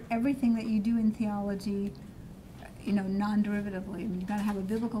support everything that you do in theology, non-derivatively. I mean, you've got to have a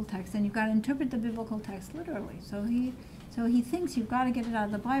biblical text, and you've got to interpret the biblical text literally. So he thinks you've got to get it out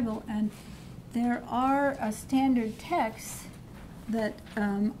of the Bible, and there are standard texts that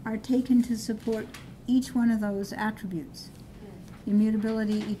are taken to support each one of those attributes: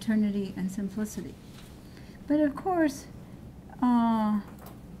 immutability, eternity, and simplicity. But of course,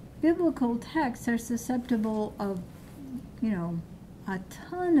 biblical texts are susceptible of, a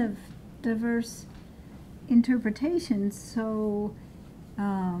ton of diverse interpretations. So, what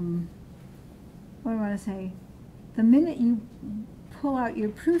do I want to say? The minute you pull out your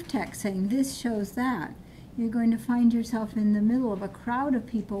proof text saying this shows that, you're going to find yourself in the middle of a crowd of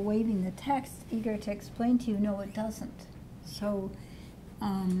people waving the text, eager to explain to you, no, it doesn't. So,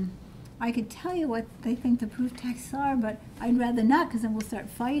 I could tell you what they think the proof texts are, but I'd rather not, because then we'll start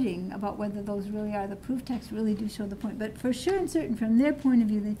fighting about whether those really are. The proof texts really do show the point. But for sure and certain, from their point of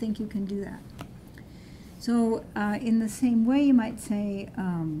view, they think you can do that. So in the same way, you might say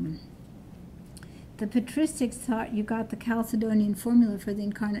the patristics thought you got the Chalcedonian formula for the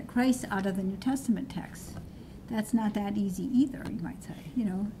incarnate Christ out of the New Testament text. That's not that easy either, you might say,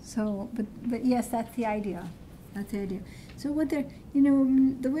 So, but yes, that's the idea. That's the idea. So what they're,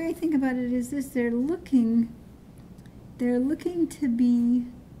 the way I think about it is this: they're looking to be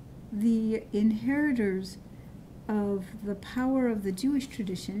the inheritors of the power of the Jewish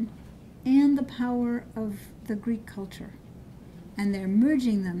tradition and the power of the Greek culture, and they're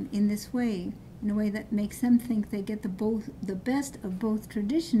merging them in this way, in a way that makes them think they get the best of both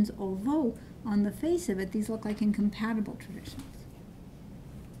traditions, although on the face of it, these look like incompatible traditions.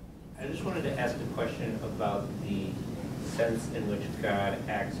 I just wanted to ask a question about the sense in which God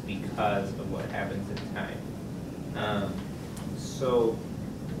acts because of what happens in time. So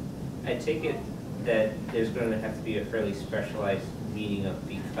I take it that there's going to have to be a fairly specialized meaning of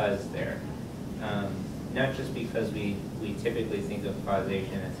because there. Not just because we typically think of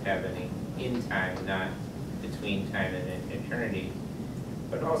causation as happening in time, not between time and eternity,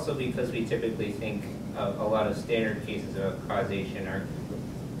 but also because we typically think of a lot of standard cases of causation are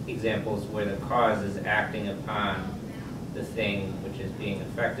examples where the cause is acting upon the thing which is being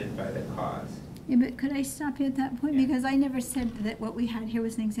affected by the cause. Yeah, but could I stop you at that point? Yeah. Because I never said that what we had here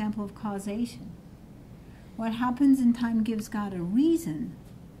was an example of causation. What happens in time gives God a reason,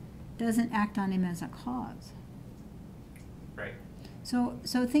 doesn't act on him as a cause. Right. So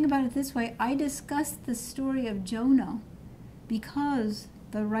think about it this way. I discussed the story of Jonah because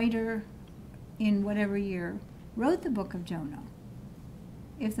the writer in whatever year wrote the book of Jonah.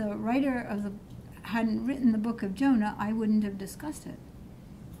 If the writer hadn't written the book of Jonah, I wouldn't have discussed it.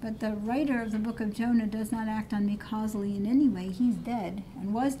 But the writer of the book of Jonah does not act on me causally in any way. He's dead,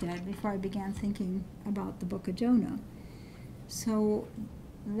 and was dead before I began thinking about the book of Jonah. So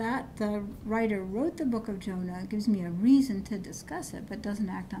that the writer wrote the book of Jonah gives me a reason to discuss it, but doesn't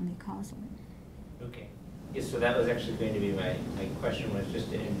act on me causally. Okay. Yeah, so that was actually going to be my question, was just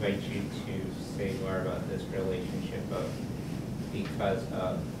to invite you to say more about this relationship of because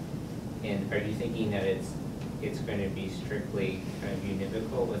of, and are you thinking that it's going to be strictly kind of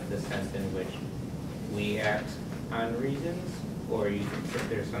univocal with the sense in which we act on reasons, or you think that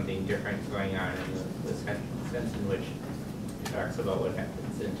there's something different going on in the sense in which it talks about what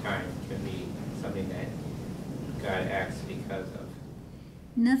happens in time can be something that God acts because of?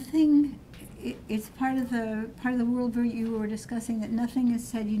 Nothing. It's part of the worldview you were discussing, that nothing is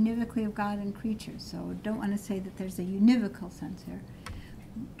said univocally of God and creatures. So don't want to say that there's a univocal sense here.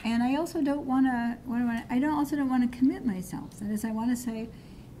 And I also don't want to commit myself. That is, I want to say,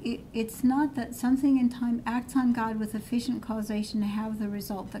 it's not that something in time acts on God with efficient causation to have the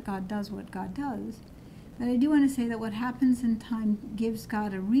result that God does what God does. But I do want to say that what happens in time gives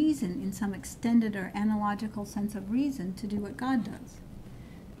God a reason, in some extended or analogical sense of reason, to do what God does.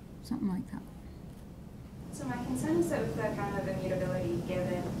 Something like that. So my concern is that with that kind of immutability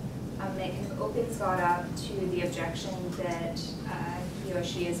given, it kind of opens God up to the objection that he or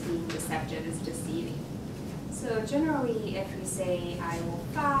she is being deceptive, is deceiving. So generally, if we say, I will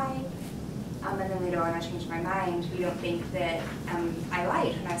fly, and then later on I change my mind, we don't think that I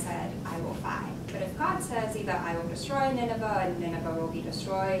lied when I said, I will fly. But if God says either I will destroy Nineveh and Nineveh will be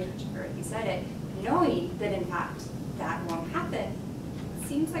destroyed, whichever he said it, knowing that in fact that won't happen, it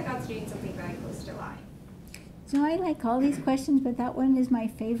seems like God's doing something very close to lying. So I like all these questions, but that one is my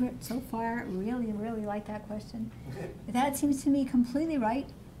favorite so far. Really, really like that question. That seems to me completely right.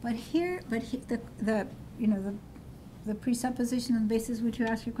 But the presupposition and the basis which you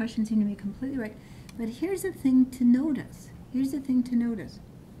ask your question seem to me completely right. But here's the thing to notice.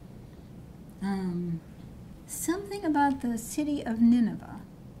 Something about the city of Nineveh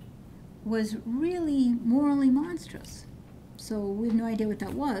was really morally monstrous. So we have no idea what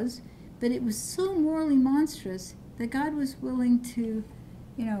that was, but it was so morally monstrous that God was willing to,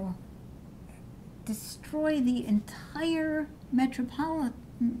 destroy the entire metropolis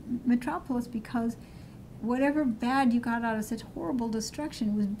because whatever bad you got out of such horrible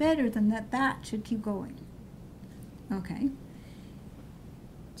destruction was better than that should keep going. Okay.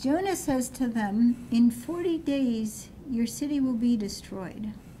 Jonah says to them, in 40 days your city will be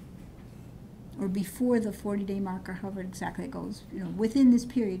destroyed. Or before the 40-day mark, or however exactly it goes. Within this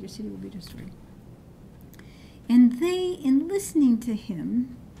period your city will be destroyed. And they, in listening to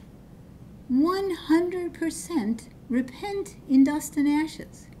him, 100% repent in dust and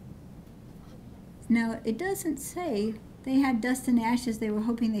ashes. Now, it doesn't say they had dust and ashes, they were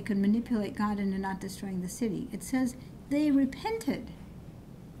hoping they could manipulate God into not destroying the city. It says they repented.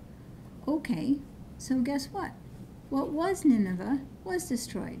 Okay, so guess what? What was Nineveh was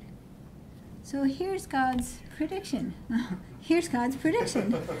destroyed. So here's God's prediction.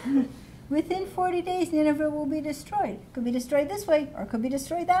 Within 40 days, Nineveh will be destroyed. Could be destroyed this way, or could be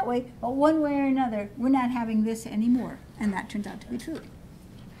destroyed that way, but one way or another, we're not having this anymore. And that turns out to be true.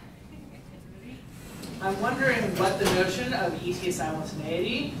 I'm wondering what the notion of ET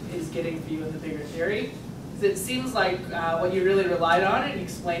simultaneity is getting for you in the bigger theory. Because it seems like what you really relied on in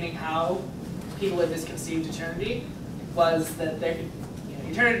explaining how people had misconceived eternity was that there could,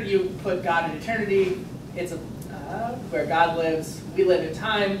 eternity, you put God in eternity, it's where God lives, we live in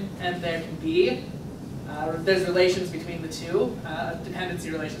time, and there can be, there's relations between the two, dependency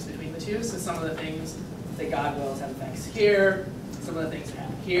relations between the two, so some of the things that God wills have effects here, some of the things that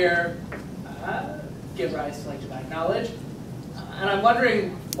happen here, give rise to divine knowledge. And I'm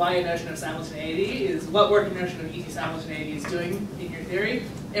wondering why a notion of simultaneity is, what work a notion of ET simultaneity is doing in your theory,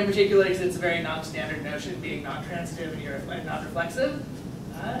 in particular because it's a very non-standard notion, being non-transitive and non-reflexive,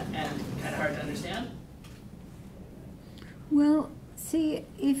 and kind of hard to understand. Well, see,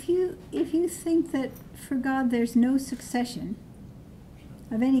 if you think that for God there's no succession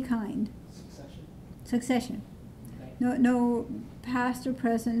of any kind, succession, okay. No past or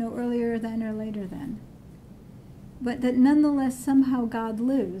present, no earlier than or later than, but that nonetheless somehow God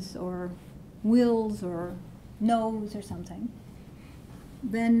lives or wills or knows or something,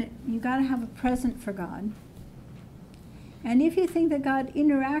 then you got to have a present for God. And if you think that God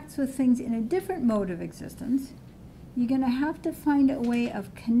interacts with things in a different mode of existence, you're going to have to find a way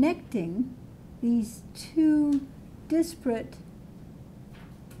of connecting these two disparate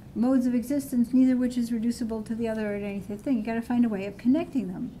modes of existence, neither of which is reducible to the other or anything. You've got to find a way of connecting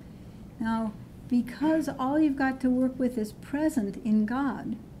them. Now, because all you've got to work with is present in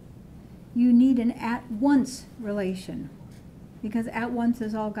God, you need an at-once relation, because at once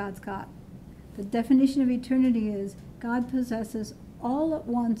is all God's got. The definition of eternity is God possesses all at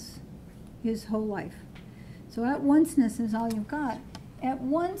once his whole life. So at-onceness is all you've got. At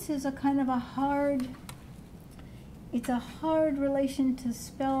once is a kind of a hard, it's a hard relation to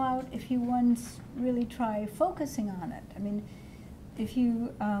spell out if you once really try focusing on it. I mean, if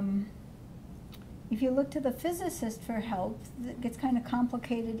you look to the physicist for help, it gets kind of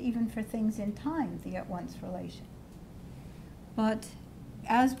complicated even for things in time, the at-once relation. But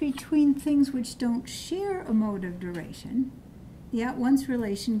as between things which don't share a mode of duration, the at-once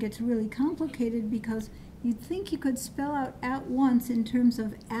relation gets really complicated because you'd think you could spell out at once in terms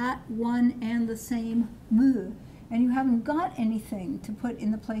of at one and the same and you haven't got anything to put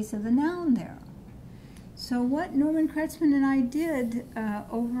in the place of the noun there. So what Norman Kretzmann and I did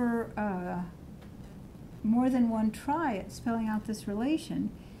over more than one try at spelling out this relation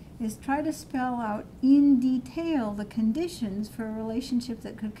is try to spell out in detail the conditions for a relationship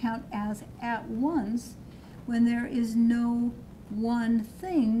that could count as at once when there is no one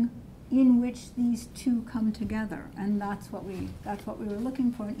thing in which these two come together. And that's what we were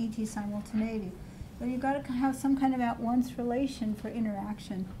looking for in ET simultaneity. But you've got to have some kind of at once relation for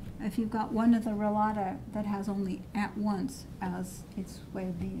interaction if you've got one of the relata that has only at once as its way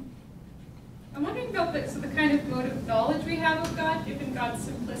of being. I'm wondering about the kind of mode of knowledge we have of God, given God's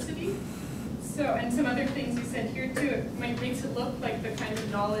simplicity. So, and some other things you said here too, it makes it look like the kind of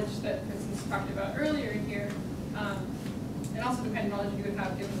knowledge that, for instance, talked about earlier here, and also the kind of knowledge you would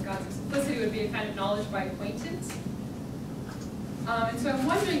have given God's simplicity would be a kind of knowledge by acquaintance. And so I'm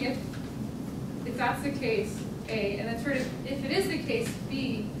wondering if that's the case, A, and then sort of, if it is the case,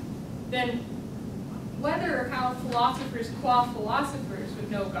 B, then whether or how philosophers, qua philosophers, would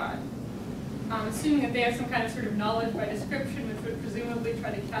know God. Assuming that they have some kind of sort of knowledge by description, which would presumably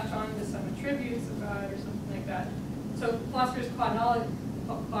try to catch on to some attributes of God or something like that. So philosophers qua knowledge,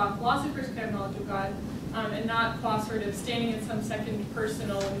 philosophers could have knowledge of God, and not qua sort of standing in some second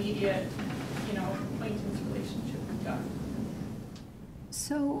personal, immediate, acquaintance relationship with God.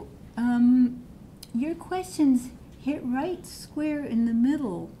 So your questions hit right square in the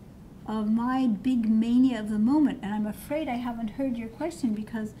middle of my big mania of the moment, and I'm afraid I haven't heard your question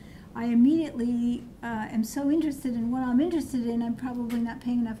because I immediately am so interested in what I'm interested in, I'm probably not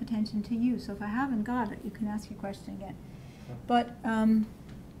paying enough attention to you. So if I haven't got it, you can ask your question again. But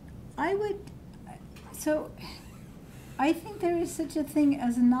I think there is such a thing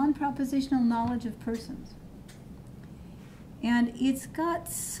as a non-propositional knowledge of persons. And it's got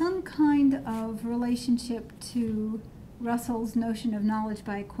some kind of relationship to Russell's notion of knowledge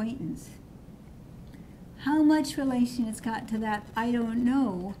by acquaintance. How much relation it's got to that, I don't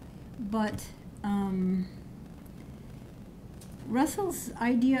know. But Russell's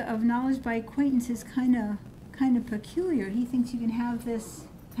idea of knowledge by acquaintance is kind of peculiar. He thinks you can have this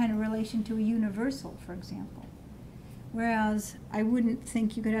kind of relation to a universal, for example. Whereas I wouldn't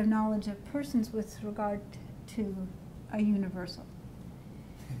think you could have knowledge of persons with regard to a universal.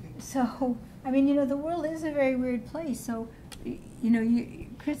 So, I mean, the world is a very weird place. So,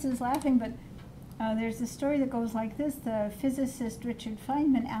 Chris is laughing, but there's a story that goes like this. The physicist Richard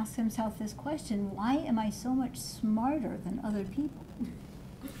Feynman asks himself this question: why am I so much smarter than other people?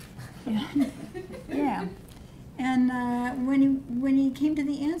 Yeah. And when he came to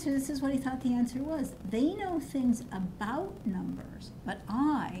the answer, this is what he thought the answer was. They know things about numbers, but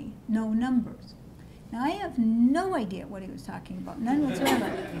I know numbers. Now, I have no idea what he was talking about, none whatsoever.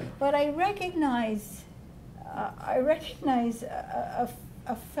 But I recognize a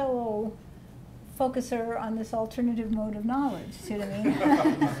fellow focuser on this alternative mode of knowledge, see what I mean?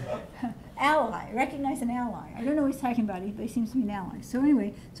 Ally, recognize an ally. I don't know what he's talking about, but he seems to be an ally. So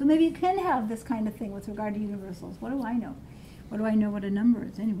anyway, so maybe you can have this kind of thing with regard to universals. What do I know? What do I know what a number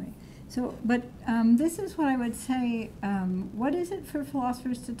is anyway? So, but this is what I would say, what is it for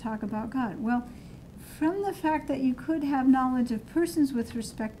philosophers to talk about God? Well, from the fact that you could have knowledge of persons with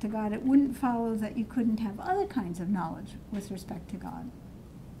respect to God, it wouldn't follow that you couldn't have other kinds of knowledge with respect to God.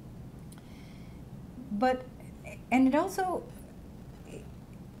 But, and it also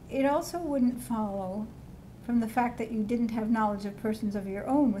wouldn't follow from the fact that you didn't have knowledge of persons of your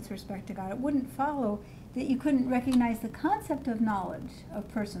own with respect to God. It wouldn't follow that you couldn't recognize the concept of knowledge of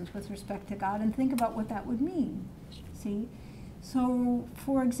persons with respect to God and think about what that would mean, see? So,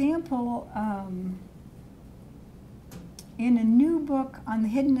 for example, in a new book on the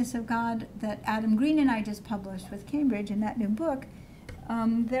hiddenness of God that Adam Green and I just published with Cambridge, in that new book,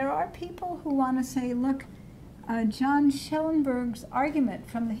 there are people who want to say, look, John Schellenberg's argument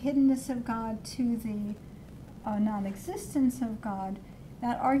from the hiddenness of God to the non-existence of God,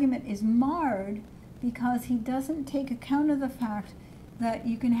 that argument is marred because he doesn't take account of the fact that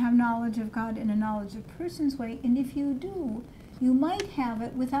you can have knowledge of God in a knowledge of persons way, and if you do, you might have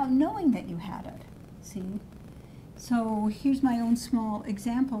it without knowing that you had it, see? So here's my own small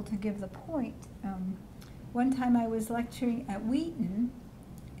example to give the point. One time I was lecturing at Wheaton,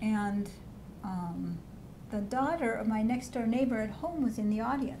 and the daughter of my next door neighbor at home was in the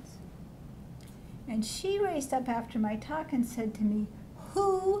audience. And she raised up after my talk and said to me,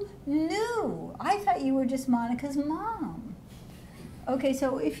 "Who knew? I thought you were just Monica's mom." Okay,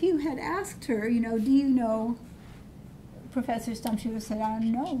 so if you had asked her, do you know Professor Stump, she would have said,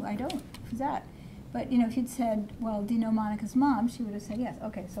 no, I don't. Who's that? But, if you'd said, well, do you know Monica's mom? She would have said yes.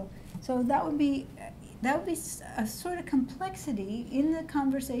 Okay, so that would be a sort of complexity in the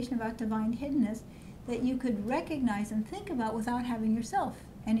conversation about divine hiddenness that you could recognize and think about without having yourself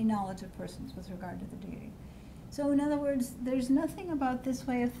any knowledge of persons with regard to the deity. So in other words, there's nothing about this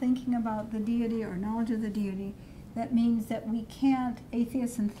way of thinking about the deity or knowledge of the deity that means that we can't,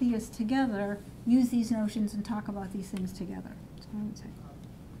 atheists and theists together, use these notions and talk about these things together. That's what I would say.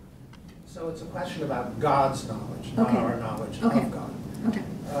 So it's a question about God's knowledge, not our knowledge of God. Okay.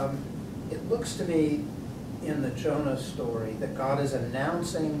 It looks to me in the Jonah story that God is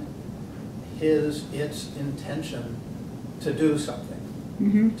announcing its intention to do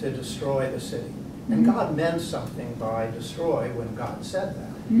something, to destroy the city. And God meant something by destroy when God said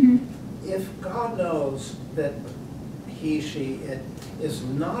that. If God knows that it is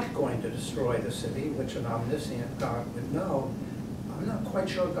not going to destroy the city, which an omniscient God would know, I'm not quite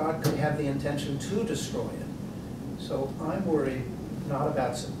sure God could have the intention to destroy it. So I'm worried not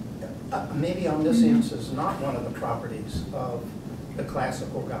about, maybe omniscience is not one of the properties of the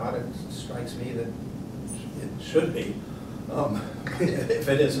classical God. It strikes me that it should be, if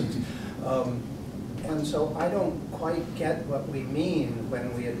it isn't. And so I don't quite get what we mean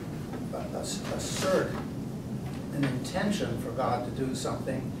when we assert an intention for God to do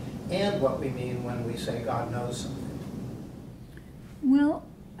something, and what we mean when we say God knows something. Well,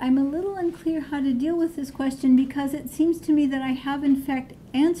 I'm a little unclear how to deal with this question because it seems to me that I have in fact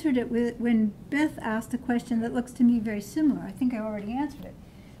answered it when Beth asked a question that looks to me very similar. I think I already answered it.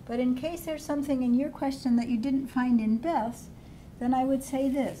 But in case there's something in your question that you didn't find in Beth's, then I would say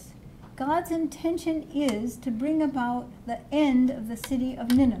this. God's intention is to bring about the end of the city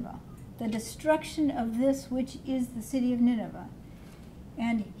of Nineveh, the destruction of this which is the city of Nineveh.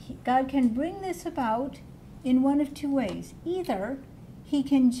 And God can bring this about in one of two ways. Either he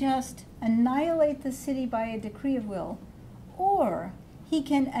can just annihilate the city by a decree of will, or he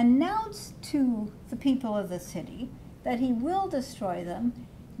can announce to the people of the city that he will destroy them,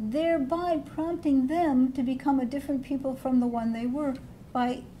 thereby prompting them to become a different people from the one they were.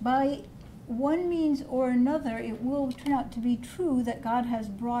 By one means or another, it will turn out to be true that God has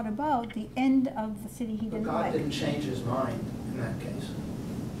brought about the end of the city he didn't like. But God didn't change his mind in that case.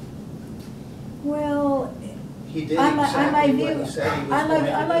 Well, he did exactly what he said he was going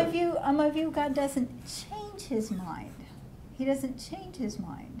to do. On my view, God doesn't change his mind. He doesn't change his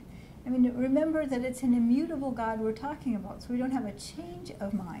mind. I mean, remember that it's an immutable God we're talking about, so we don't have a change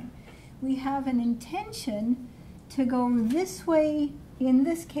of mind. We have an intention to go this way in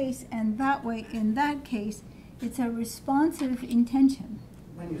this case and that way in that case. It's a responsive intention.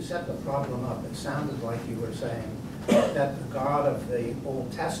 When you set the problem up, it sounded like you were saying that the God of the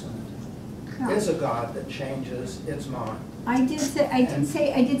Old Testament is a God that changes its mind. I did say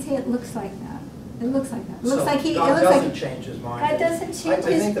it looks like that. It looks like that. It looks so like God doesn't change his mind. God doesn't change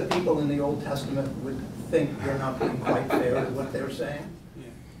I think the people in the Old Testament would think you're not being quite fair to what they're saying.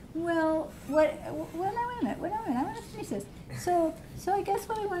 Well, wait a minute. I want to finish this. So I guess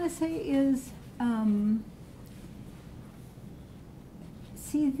what I want to say is,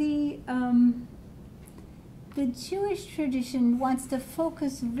 the Jewish tradition wants to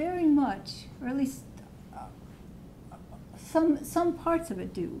focus very much, or at least some parts of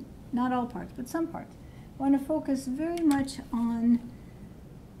it do, not all parts, but some parts, want to focus very much on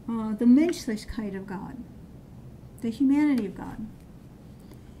the Menschlichkeit of God, the humanity of God.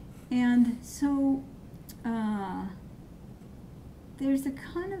 And so there's a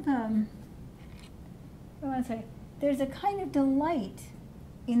kind of there's a kind of delight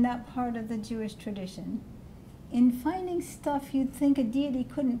in that part of the Jewish tradition in finding stuff you'd think a deity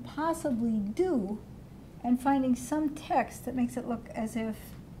couldn't possibly do, and finding some text that makes it look as if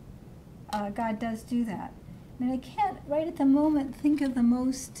God does do that. I mean, I can't right at the moment think of the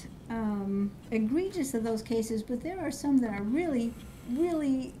most egregious of those cases, but there are some that are really,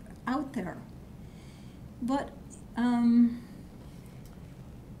 really out there. But I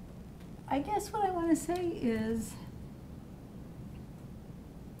guess what I want to say is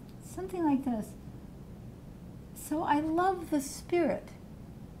something like this. So I love the spirit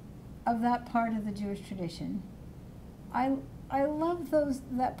of that part of the Jewish tradition. I love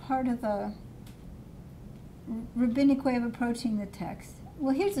that part of the rabbinic way of approaching the text.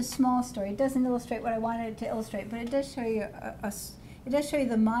 Well, here's a small story. It doesn't illustrate what I wanted it to illustrate, but it does show you it does show you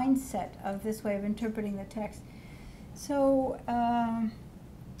the mindset of this way of interpreting the text. So,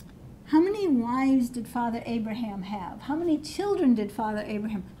 how many wives did Father Abraham have? How many children did Father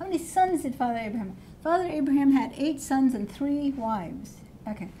Abraham? How many sons did Father Abraham have? Father Abraham had 8 sons and 3 wives.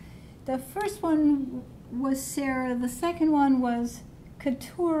 Okay. The first one was Sarah. The second one was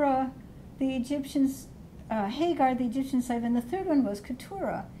Keturah, the Egyptian's, Hagar, the Egyptian slave. And the third one was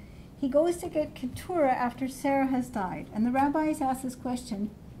Keturah. He goes to get Keturah after Sarah has died. And the rabbis ask this question,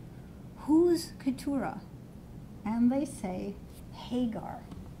 who's Keturah? And they say, Hagar.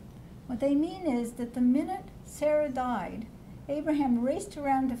 What they mean is that the minute Sarah died, Abraham raced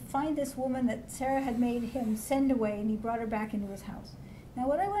around to find this woman that Sarah had made him send away, and he brought her back into his house. Now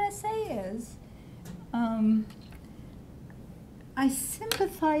what I want to say is, I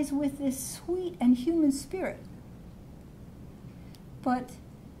sympathize with this sweet and human spirit, but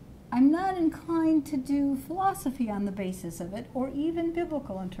I'm not inclined to do philosophy on the basis of it, or even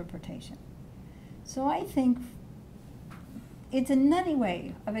biblical interpretation. So I think it's a nutty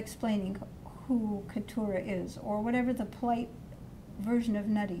way of explaining who Keturah is, or whatever the polite version of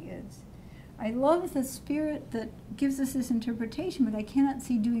nutty is. I love the spirit that gives us this interpretation, but I cannot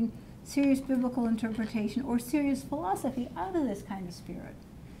see doing serious biblical interpretation or serious philosophy out of this kind of spirit.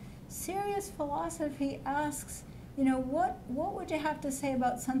 Serious philosophy asks, you know, what would you have to say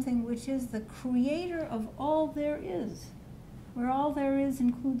about something which is the creator of all there is, where all there is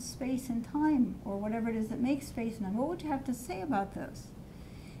includes space and time, or whatever it is that makes space and time? What would you have to say about this?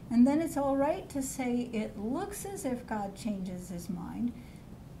 And then it's all right to say it looks as if God changes his mind,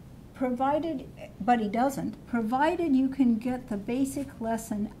 provided, but he doesn't, provided you can get the basic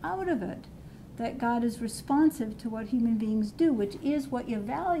lesson out of it, that God is responsive to what human beings do, which is what you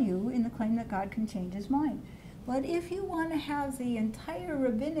value in the claim that God can change his mind. But if you want to have the entire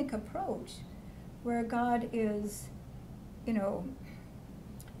rabbinic approach, where God is, you know,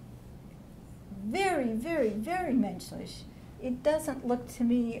 very, very, very menschlich, it doesn't look to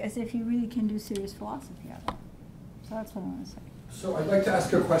me as if you really can do serious philosophy out of it. So that's what I want to say. So I'd like to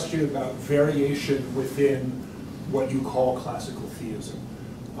ask a question about variation within what you call classical theism,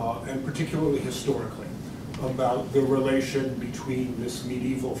 and particularly historically, about the relation between this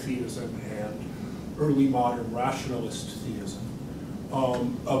medieval theism and early modern rationalist theism,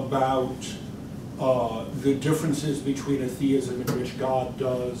 about the differences between a theism in which God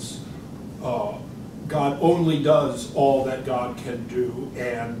only does all that God can do,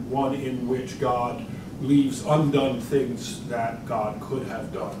 and one in which God leaves undone things that God could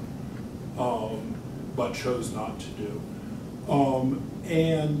have done, but chose not to do.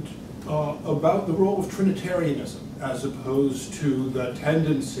 And about the role of Trinitarianism as opposed to the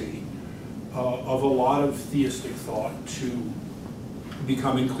tendency of a lot of theistic thought to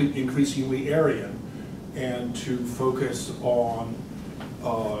become increasingly Arian and to focus on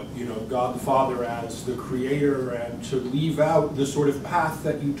God the Father as the creator, and to leave out the sort of path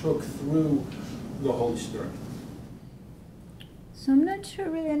that you took through the Holy Spirit. So I'm not sure I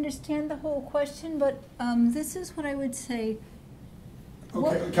really understand the whole question, but this is what I would say.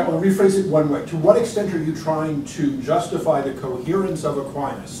 Okay, I'll rephrase it one way. To what extent are you trying to justify the coherence of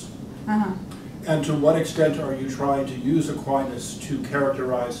Aquinas? And to what extent are you trying to use Aquinas to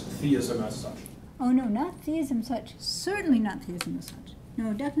characterize theism as such? Oh no, not theism as such. Certainly not theism as such.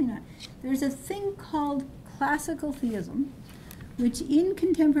 No, definitely not. There's a thing called classical theism, which in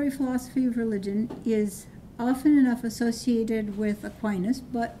contemporary philosophy of religion is often enough associated with Aquinas,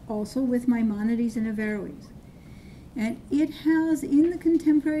 but also with Maimonides and Averroes. And it has, in the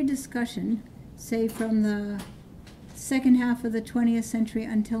contemporary discussion, say from the second half of the 20th century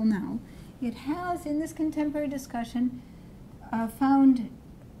until now, it has, in this contemporary discussion, found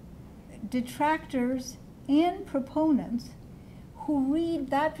detractors and proponents who read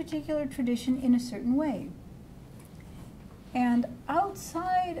that particular tradition in a certain way. And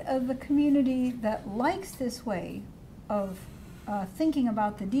outside of the community that likes this way of thinking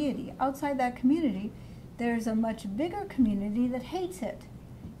about the deity, outside that community, there's a much bigger community that hates it.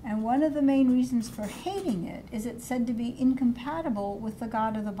 And one of the main reasons for hating it is it's said to be incompatible with the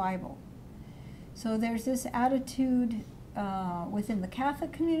God of the Bible. So there's this attitude within the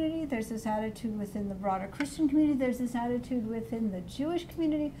Catholic community, there's this attitude within the broader Christian community, there's this attitude within the Jewish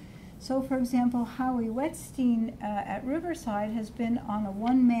community. So for example, Howie Wetstein at Riverside has been on a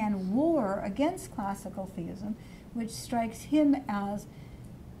one-man war against classical theism, which strikes him as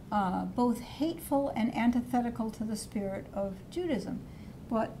both hateful and antithetical to the spirit of Judaism.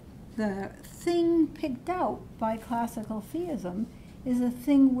 But the thing picked out by classical theism is a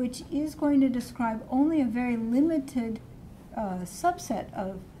thing which is going to describe only a very limited subset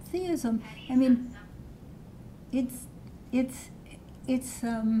of theism. I mean, it's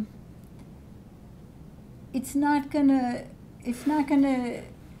not gonna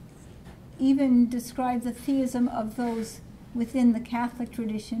even describe the theism of those within the Catholic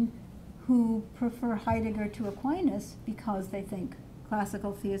tradition who prefer Heidegger to Aquinas because they think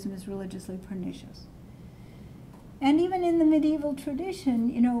classical theism is religiously pernicious. And even in the medieval tradition,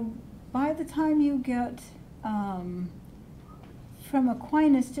 you know, by the time you get from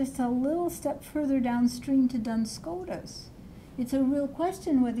Aquinas just a little step further downstream to Duns Scotus, it's a real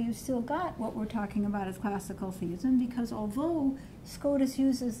question whether you still got what we're talking about as classical theism, because although Scotus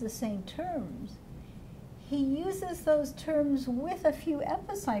uses the same terms, he uses those terms with a few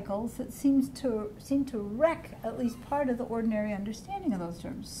epicycles that seem to wreck at least part of the ordinary understanding of those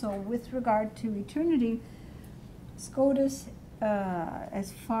terms. So with regard to eternity, Scotus,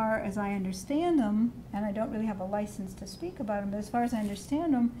 as far as I understand them, and I don't really have a license to speak about them, but as far as I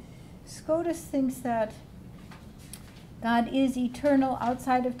understand them, Scotus thinks that God is eternal,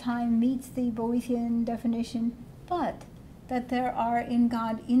 outside of time, meets the Boethian definition, but that there are in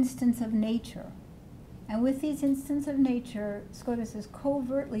God instants of nature. And with these instants of nature, Scotus is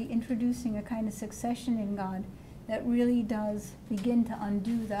covertly introducing a kind of succession in God that really does begin to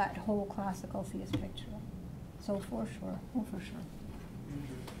undo that whole classical theist picture. So for sure, oh for sure.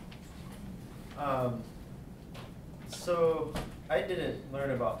 So I didn't learn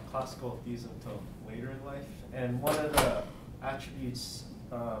about classical theism until later in life, and one of the attributes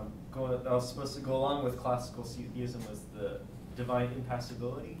that was supposed to go along with classical theism was the divine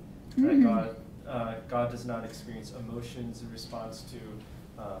impassibility, that God does not experience emotions in response to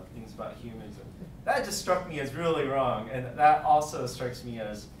things about humans. And that just struck me as really wrong, and that also strikes me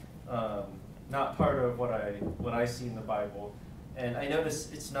as not part of what I see in the Bible. And I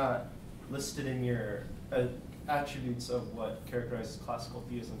notice it's not listed in your attributes of what characterizes classical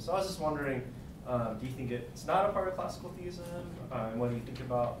theism. So I was just wondering, do you think it's not a part of classical theism? And what do you think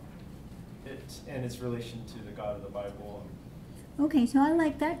about it and its relation to the God of the Bible? Okay, so I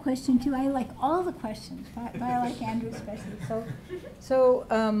like that question too. I like all the questions, but I like Andrew especially. So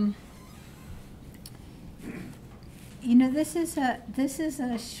you know, this is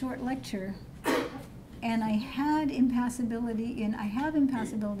a short lecture, and I have impassibility in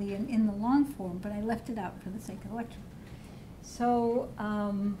the long form, but I left it out for the sake of the lecture. So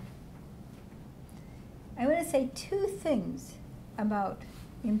I want to say two things about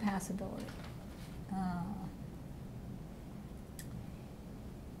impassibility.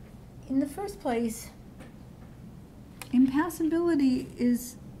 In the first place, impassibility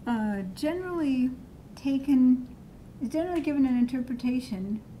is generally given an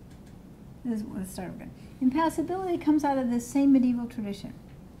interpretation. Let's start again. Impassibility comes out of the same medieval tradition.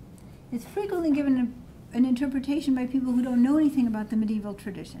 It's frequently given an interpretation by people who don't know anything about the medieval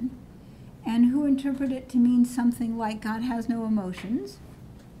tradition, and who interpret it to mean something like God has no emotions,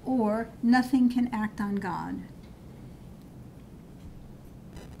 or nothing can act on God.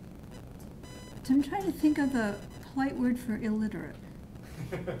 So I'm trying to think of the polite word for illiterate.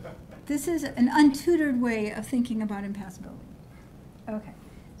 This is an untutored way of thinking about impassibility. Okay,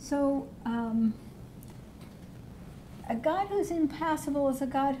 so a God who's impassible is a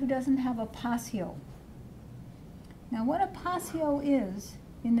God who doesn't have a passio. Now what a passio is,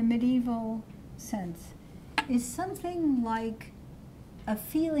 in the medieval sense, is something like a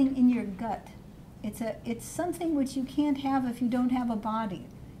feeling in your gut. It's something which you can't have if you don't have a body.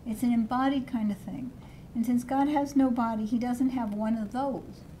 It's an embodied kind of thing. And since God has no body, he doesn't have one of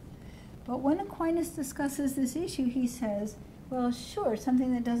those. But when Aquinas discusses this issue, he says, well, sure,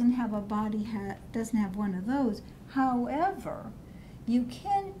 something that doesn't have a body doesn't have one of those. However, you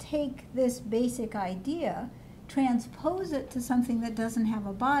can take this basic idea, transpose it to something that doesn't have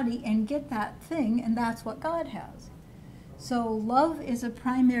a body, and get that thing, and that's what God has. So love is a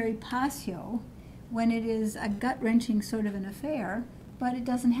primary passio when it is a gut-wrenching sort of an affair, but it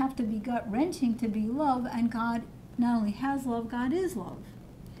doesn't have to be gut-wrenching to be love, and God not only has love, God is love.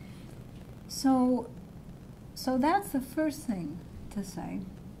 So that's the first thing to say.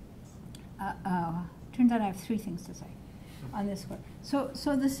 Turns out I have three things to say on this one.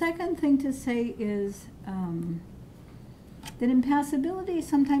 So the second thing to say is that impassibility is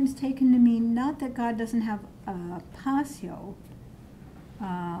sometimes taken to mean not that God doesn't have a passio.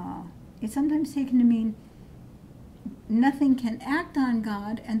 It's sometimes taken to mean nothing can act on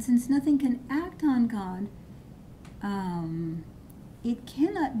God, and since nothing can act on God, it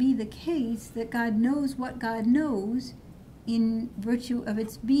cannot be the case that God knows what God knows in virtue of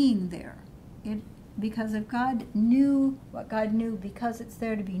its being there. Because if God knew what God knew because it's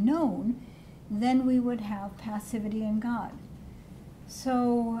there to be known, then we would have passivity in God.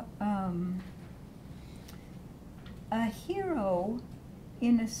 So a hero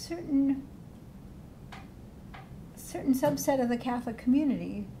in a certain subset of the Catholic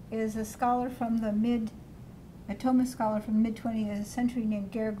community is a scholar from the a Thomist scholar from the mid-20th century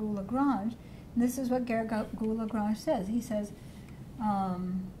named Garrigou-Lagrange. And this is what Garrigou-Lagrange says. He says,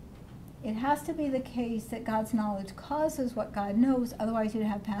 it has to be the case that God's knowledge causes what God knows, otherwise you'd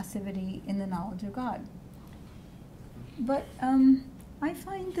have passivity in the knowledge of God. But I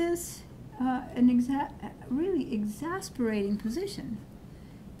find this really exasperating position,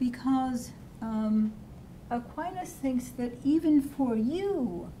 because Aquinas thinks that even for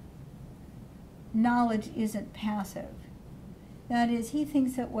you, knowledge isn't passive. That is, he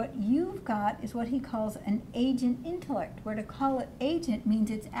thinks that what you've got is what he calls an agent intellect, where to call it agent means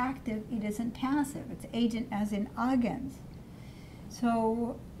it's active, it isn't passive. It's agent as in agens.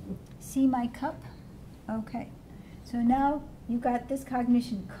 So, see my cup? Okay. So now you've got this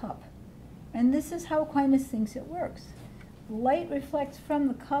cognition cup. And this is how Aquinas thinks it works. Light reflects from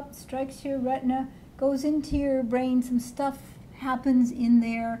the cup, strikes your retina, goes into your brain, some stuff happens in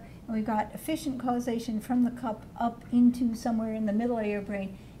there, and we've got efficient causation from the cup up into somewhere in the middle of your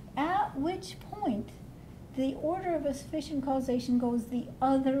brain, at which point the order of efficient causation goes the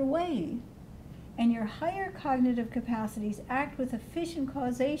other way, and your higher cognitive capacities act with efficient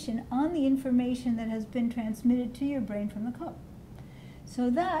causation on the information that has been transmitted to your brain from the cup. So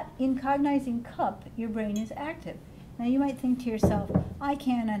that, in cognizing cup, your brain is active. Now you might think to yourself, I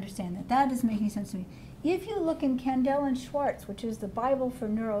can't understand that. That doesn't make any sense to me. If you look in Kandel and Schwartz, which is the Bible for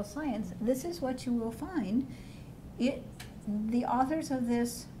neuroscience, this is what you will find. The authors of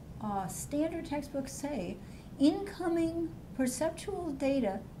this standard textbook say, incoming perceptual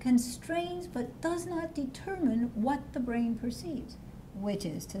data constrains but does not determine what the brain perceives, which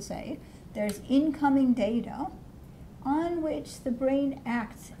is to say, there's incoming data on which the brain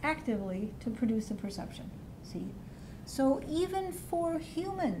acts actively to produce a perception. See? So even for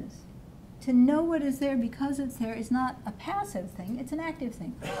humans, to know what is there because it's there is not a passive thing, it's an active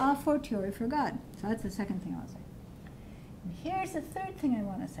thing. A fortiori for God. So that's the second thing I'll say. And here's the third thing I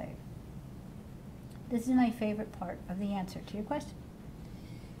want to say. This is my favorite part of the answer to your question.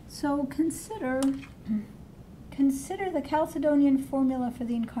 So consider the Chalcedonian formula for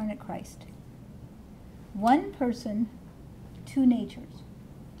the incarnate Christ. One person, two natures.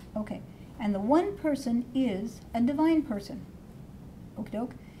 Okay, and the one person is a divine person. Okie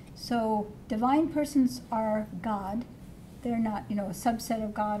doke. So divine persons are God. They're not, a subset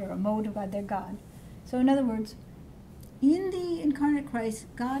of God or a mode of God. They're God. So in other words, in the incarnate Christ,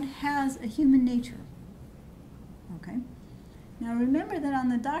 God has a human nature. Okay? Now remember that on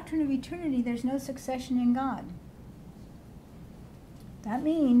the doctrine of eternity, there's no succession in God. That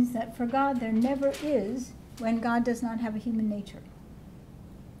means that for God, there never is when God does not have a human nature.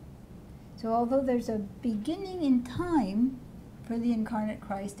 So although there's a beginning in time for the incarnate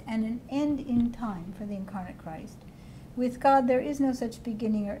Christ and an end in time for the incarnate Christ, with God there is no such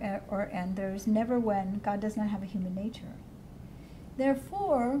beginning or end. There is never when God does not have a human nature.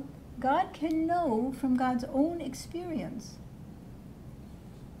 Therefore, God can know from God's own experience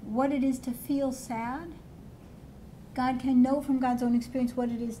what it is to feel sad. God can know from God's own experience what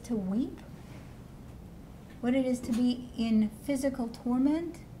it is to weep, what it is to be in physical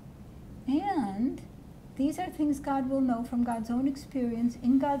torment, and these are things God will know from God's own experience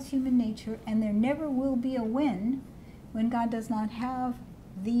in God's human nature, and there never will be a when God does not have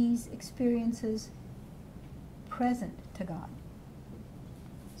these experiences present to God.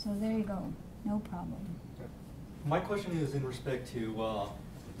 So there you go, no problem. My question is in respect to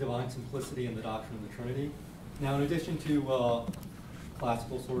divine simplicity and the doctrine of the Trinity. Now, in addition to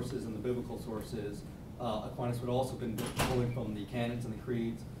classical sources and the biblical sources, Aquinas would also been pulling from the canons and the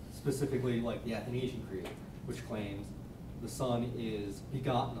creeds, specifically like the Athanasian Creed, which claims the Son is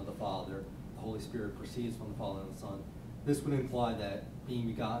begotten of the Father, the Holy Spirit proceeds from the Father and the Son. This would imply that being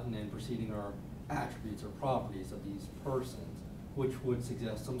begotten and proceeding are attributes or properties of these persons, which would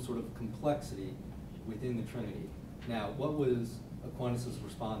suggest some sort of complexity within the Trinity. Now, what was Aquinas'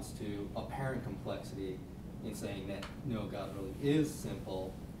 response to apparent complexity in saying that, no, God really is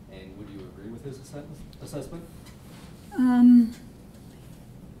simple, and would you agree with his assessment?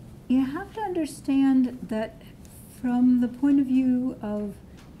 You have to understand that from the point of view of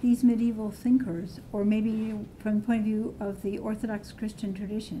these medieval thinkers, or maybe from the point of view of the Orthodox Christian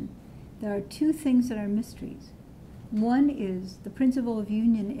tradition, there are two things that are mysteries. One is the principle of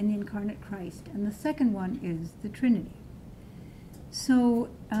union in the incarnate Christ, and the second one is the Trinity. So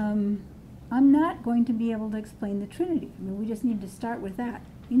I'm not going to be able to explain the Trinity. I mean, we just need to start with that.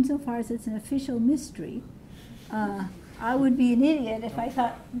 Insofar as it's an official mystery, I would be an idiot if I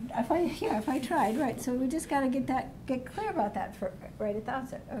tried, right? So we just got to get clear about that right at the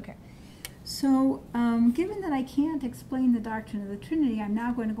outset. Okay. So, given that I can't explain the doctrine of the Trinity, I'm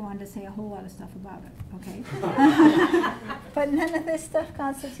now going to go on to say a whole lot of stuff about it. Okay. But none of this stuff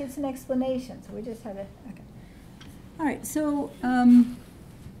constitutes an explanation. So we just had to. Okay. All right. So.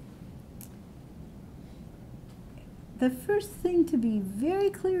 The first thing to be very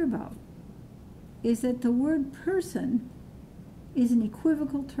clear about is that the word person is an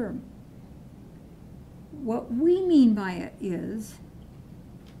equivocal term. What we mean by it is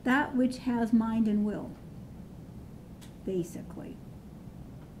that which has mind and will, basically,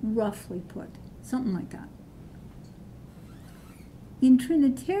 roughly put, something like that. In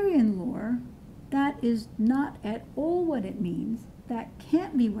Trinitarian lore, that is not at all what it means. That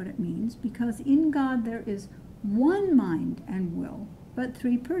can't be what it means, because in God there is one mind and will, but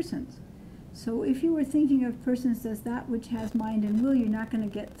three persons. So if you were thinking of persons as that which has mind and will, you're not going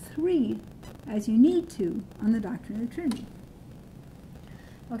to get three as you need to on the doctrine of the Trinity.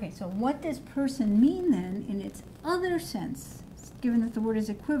 Okay, so what does person mean then in its other sense? Given that the word is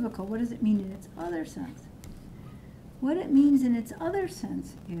equivocal, what does it mean in its other sense? What it means in its other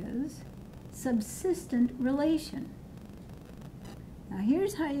sense is subsistent relation. Now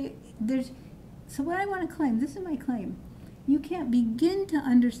here's how so what I want to claim, this is my claim, you can't begin to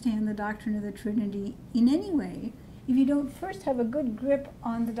understand the doctrine of the Trinity in any way if you don't first have a good grip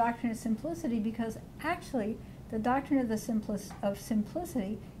on the doctrine of simplicity, because actually the doctrine of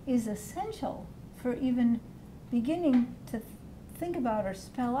simplicity is essential for even beginning to think about or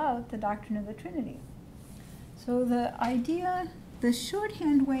spell out the doctrine of the Trinity. So the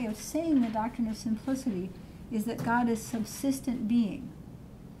shorthand way of saying the doctrine of simplicity is that God is subsistent being,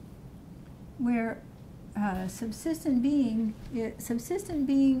 where subsistent being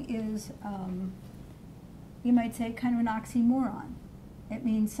is, you might say, kind of an oxymoron. It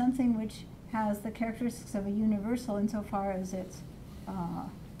means something which has the characteristics of a universal insofar as its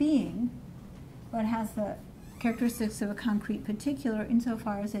being, but has the characteristics of a concrete particular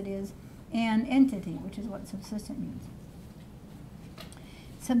insofar as it is an entity, which is what subsistent means.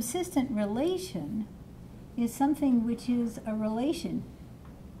 Subsistent relation is something which is a relation,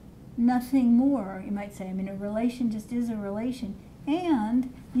 nothing more, you might say. I mean, a relation just is a relation,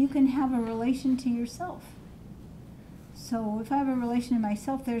 and you can have a relation to yourself. So if I have a relation to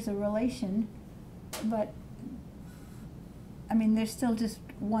myself, there's a relation, but I mean, there's still just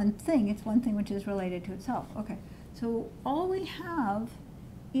one thing. It's one thing which is related to itself. Okay, so all we have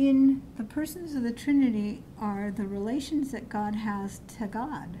in the persons of the Trinity are the relations that God has to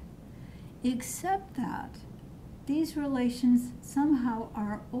God, except that these relations somehow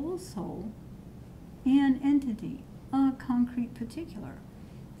are also an entity, a concrete particular.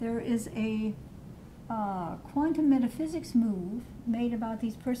 There is a quantum metaphysics move made about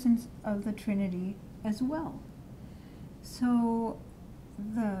these persons of the Trinity as well. So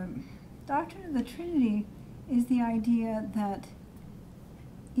the doctrine of the Trinity is the idea that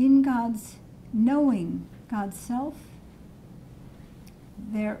in God's knowing God's self,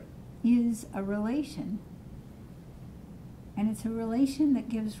 there is a relation, and it's a relation that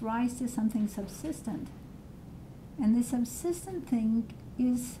gives rise to something subsistent. And the subsistent thing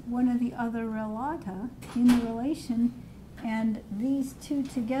is one of the other relata in the relation, and these two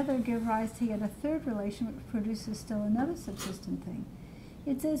together give rise to yet a third relation, which produces still another subsistent thing.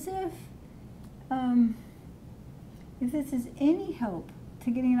 It's as if this is any help to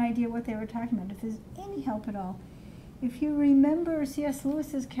getting an idea what they were talking about, if there's any help at all, if you remember C.S.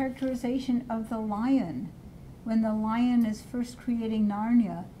 Lewis's characterization of the lion, when the lion is first creating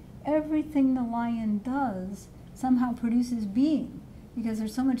Narnia, everything the lion does somehow produces being, because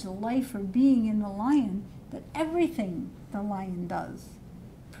there's so much life or being in the lion that everything the lion does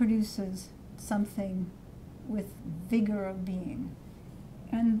produces something with vigor of being.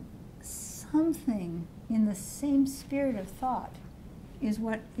 And something in the same spirit of thought is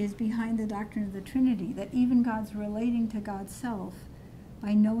what is behind the doctrine of the Trinity, that even God's relating to God's self,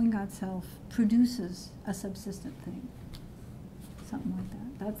 by knowing God's self, produces a subsistent thing. Something like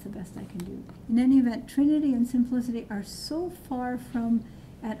that. That's the best I can do. In any event, Trinity and simplicity are so far from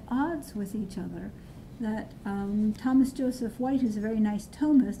at odds with each other that Thomas Joseph White, who's a very nice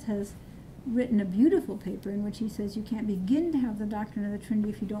Thomist, has written a beautiful paper in which he says you can't begin to have the doctrine of the Trinity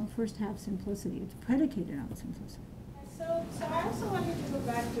if you don't first have simplicity. It's predicated on simplicity. So I also wanted to go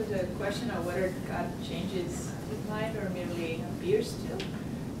back to the question of whether God changes his mind or merely appears to.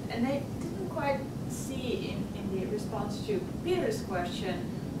 And I didn't quite see in the response to Peter's question,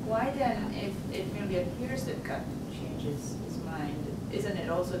 why then, if it merely appears that God changes his mind, isn't it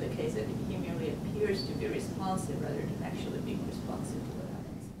also the case that he merely appears to be responsive rather than actually being responsive to what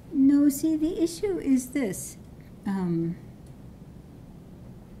happens? No, see, the issue is this.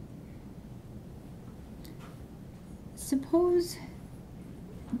 Suppose,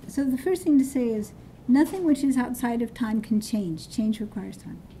 so the first thing to say is, nothing which is outside of time can change. Change requires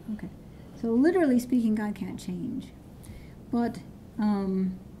time. Okay. So literally speaking, God can't change. But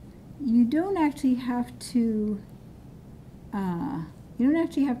you don't actually have to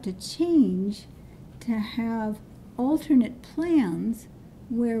change to have alternate plans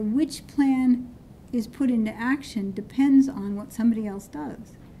where which plan is put into action depends on what somebody else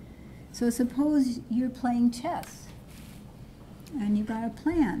does. So suppose you're playing chess and you've got a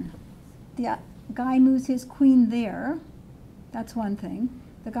plan. The guy moves his queen there, that's one thing.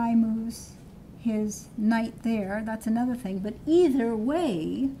 The guy moves his knight there, that's another thing. But either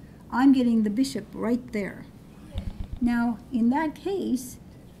way, I'm getting the bishop right there. Now, in that case,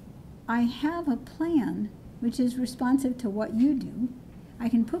 I have a plan which is responsive to what you do. I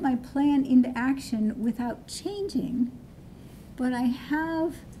can put my plan into action without changing, but I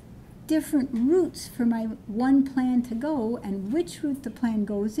have different routes for my one plan to go, and which route the plan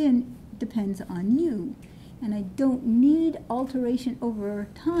goes in depends on you. And I don't need alteration over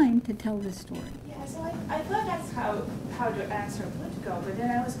time to tell this story. Yeah, so I thought that's how the answer would go, but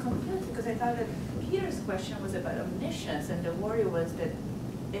then I was confused because I thought that Peter's question was about omniscience, and the worry was that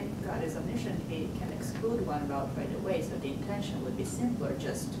if God is omniscient, he can exclude one route right away, so the intention would be simpler,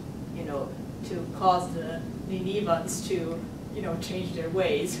 just, you know, to cause the Ninevans to, you know, change their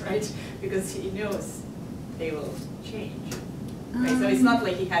ways, right? Because he knows they will change. Right? So it's not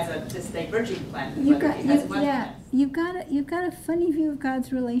like he has this diverging plan, but he has one plan. You've got a funny view of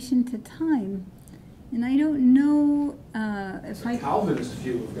God's relation to time, and I don't know if I. Calvinist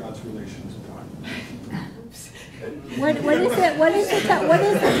view of God's relation to time. What is it? What is the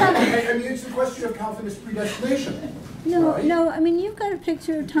time? I mean, it's a question of Calvinist predestination. No, right? no. I mean, you've got a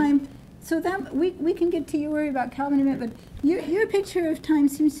picture of time. So that we can get to your worry about Calvin in a minute, but your picture of time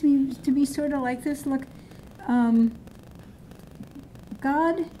seems to me to be sort of like this. Look,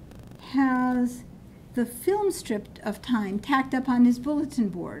 God has the film strip of time tacked up on his bulletin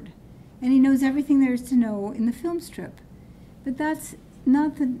board, and he knows everything there is to know in the film strip. But that's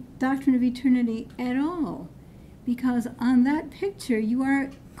not the doctrine of eternity at all, because on that picture you are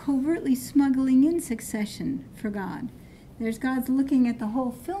covertly smuggling in succession for God. There's God's looking at the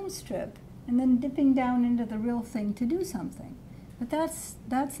whole film strip and then dipping down into the real thing to do something. But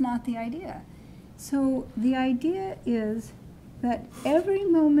that's not the idea. So the idea is that every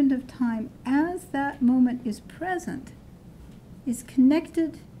moment of time, as that moment is present, is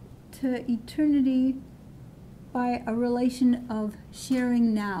connected to eternity by a relation of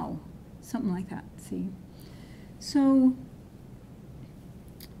sharing now, something like that, see? So,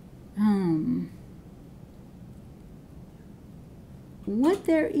 what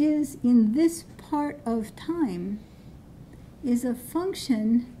there is in this part of time is a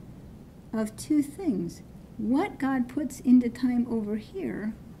function of two things. What God puts into time over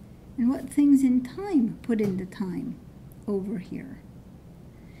here, and what things in time put into time over here.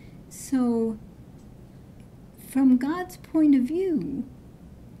 So, from God's point of view,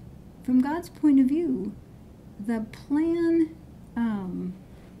 the plan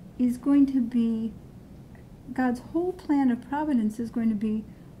is going to be, God's whole plan of providence is going to be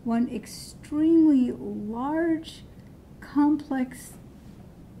one extremely large, complex,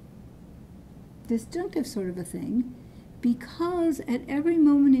 disjunctive sort of a thing, because at every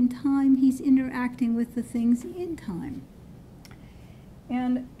moment in time he's interacting with the things in time.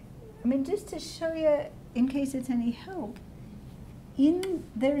 And I mean, just to show you, in case it's any help,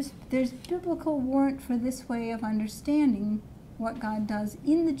 there's biblical warrant for this way of understanding what God does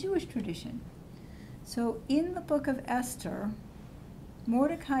in the Jewish tradition. So in the book of Esther,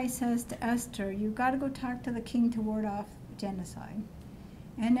 Mordecai says to Esther, you've got to go talk to the king to ward off genocide.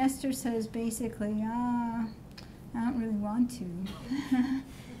 And Esther says basically, I don't really want to.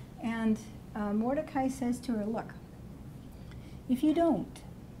 And Mordecai says to her, look, if you don't,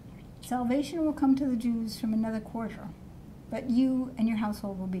 salvation will come to the Jews from another quarter, but you and your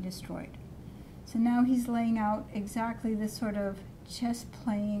household will be destroyed. So now he's laying out exactly this sort of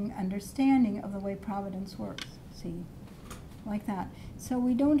chess-playing understanding of the way providence works, see, like that. So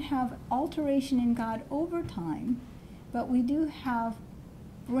we don't have alteration in God over time, but we do have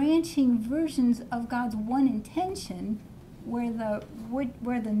branching versions of God's one intention where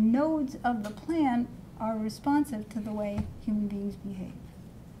the nodes of the plan are responsive to the way human beings behave.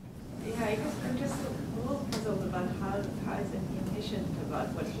 Yeah, I guess I'm just a little puzzled about how is it omniscient about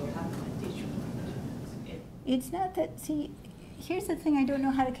what will happen in each one. It's not that, see, here's the thing I don't know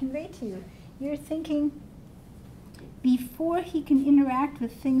how to convey to you. You're thinking before he can interact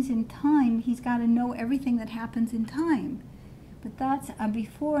with things in time, he's got to know everything that happens in time. But that's a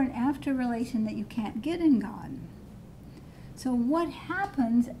before and after relation that you can't get in God. So what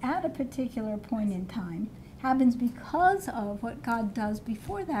happens at a particular point in time happens because of what God does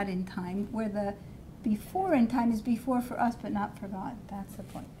before that in time, where the before in time is before for us but not for God. That's the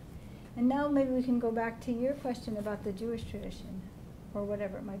point. And now maybe we can go back to your question about the Jewish tradition, or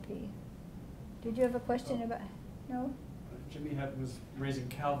whatever it might be. Did you have a question about, no? Jimmy was raising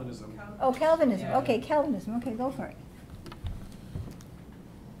Calvinism. Oh, Calvinism. Yeah. Okay, Calvinism. Okay, go for it.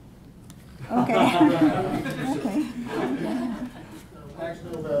 Okay. Okay.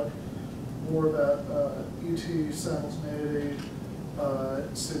 Actually, about more about ET simultaneity.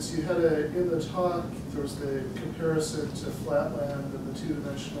 Since you had in the talk, there was the comparison to flatland and the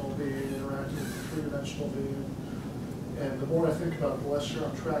two-dimensional being interacting with the three-dimensional being. And the more I think about it, the less sure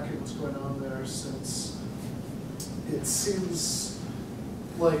I'm tracking what's going on there, since it seems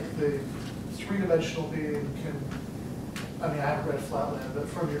like the three-dimensional being can, I mean, I haven't read Flatland, but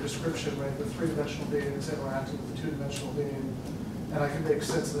from your description, right, the three-dimensional being is interacting with the two-dimensional being, and I can make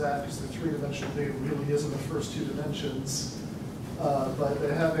sense of that because the three-dimensional being really is in the first two dimensions. But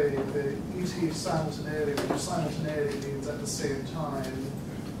they have the ET simultaneity, which simultaneity means at the same time.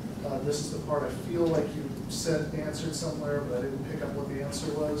 This is the part I feel like you said answered somewhere, but I didn't pick up what the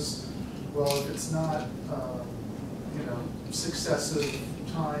answer was. Well, if it's not, you know, successive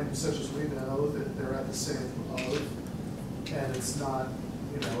time such as we know that they're at the same of, and it's not,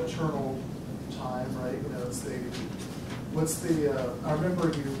 you know, eternal time, right? You know, it's the, what's the, I remember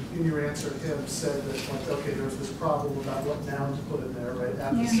you, in your answer to him, said that, like, okay, there's this problem about what noun to put in there, right,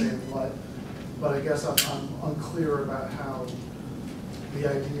 after saying what, but I guess I'm unclear about how the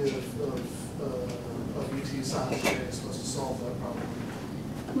idea of ET simultaneity is supposed to solve that problem.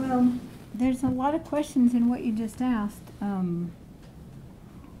 Well, there's a lot of questions in what you just asked.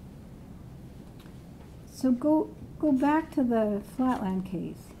 So go back to the Flatland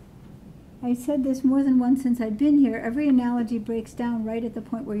case. I said this more than once since I've been here. Every analogy breaks down right at the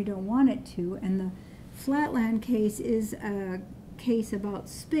point where you don't want it to, and the Flatland case is a case about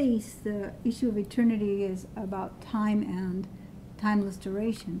space. The issue of eternity is about time and timeless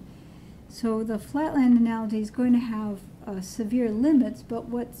duration. So the Flatland analogy is going to have severe limits, but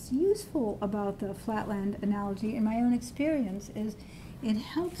what's useful about the Flatland analogy, in my own experience, is it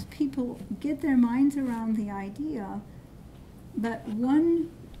helps people get their minds around the idea that one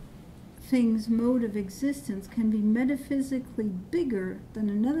thing's mode of existence can be metaphysically bigger than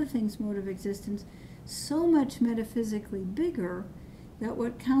another thing's mode of existence, so much metaphysically bigger that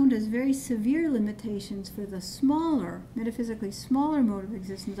what count as very severe limitations for the smaller, metaphysically smaller mode of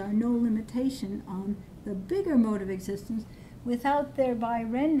existence are no limitation on the bigger mode of existence, without thereby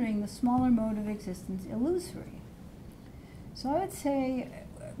rendering the smaller mode of existence illusory. So I would say,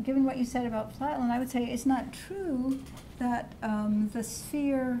 given what you said about Flatland, I would say it's not true that the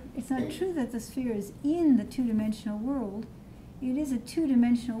sphere is in the two-dimensional world. It is a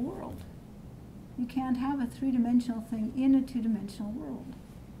two-dimensional world. You can't have a three-dimensional thing in a two-dimensional world.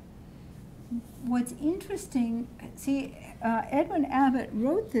 What's interesting, see, Edwin Abbott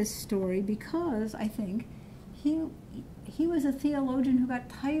wrote this story because, I think, he was a theologian who got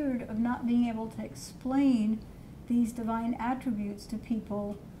tired of not being able to explain these divine attributes to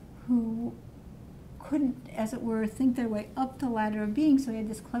people who couldn't, as it were, think their way up the ladder of being. So he had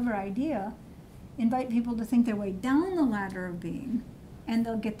this clever idea: invite people to think their way down the ladder of being, and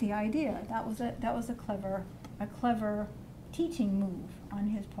they'll get the idea. That was a clever teaching move on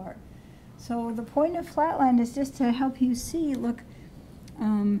his part. So the point of Flatland is just to help you see, look,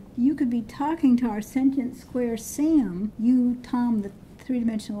 you could be talking to our sentient square Sam, you, Tom, the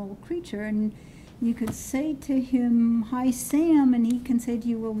three-dimensional creature, and you could say to him, "Hi, Sam," and he can say to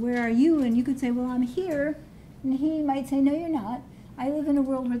you, "Well, where are you?" And you could say, "Well, I'm here." And he might say, "No, you're not. I live in a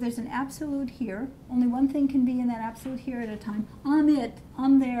world where there's an absolute here. Only one thing can be in that absolute here at a time. I'm it.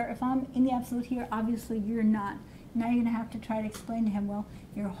 I'm there. If I'm in the absolute here, obviously you're not." Now you're going to have to try to explain to him, well,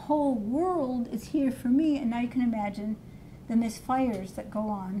 your whole world is here for me, and now you can imagine the misfires that go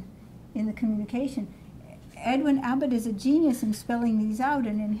on in the communication. Edwin Abbott is a genius in spelling these out,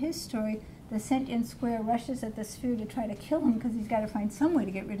 and in his story, the sentient square rushes at the sphere to try to kill him because he's got to find some way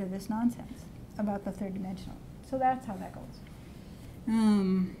to get rid of this nonsense about the third dimensional. So that's how that goes.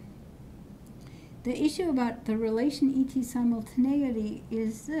 The issue about the relation ET simultaneity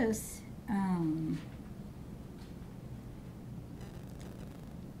is this.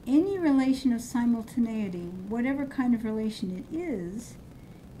 Any relation of simultaneity, whatever kind of relation it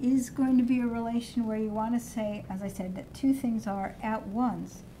is going to be a relation where you want to say, as I said, that two things are at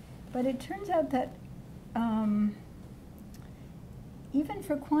once. But it turns out that even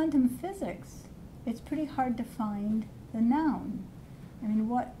for quantum physics, it's pretty hard to find the noun. I mean,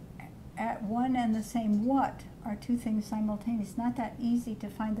 what at one and the same what are two things simultaneous? It's not that easy to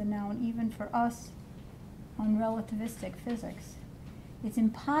find the noun even for us on relativistic physics. It's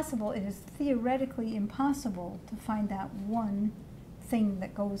impossible, it is theoretically impossible to find that one thing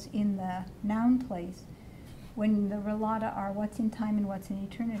that goes in the noun place when the relata are what's in time and what's in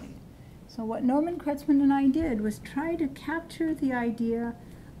eternity. So what Norman Kretzmann and I did was try to capture the idea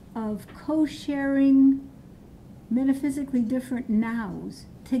of co-sharing metaphysically different nows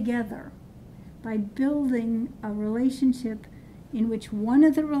together by building a relationship in which one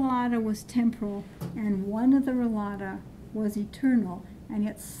of the relata was temporal and one of the relata was eternal. And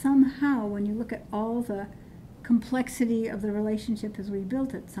yet somehow, when you look at all the complexity of the relationship as we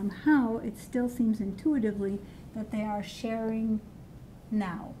built it, somehow it still seems intuitively that they are sharing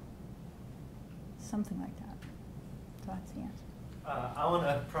now. Something like that. So that's the answer. I want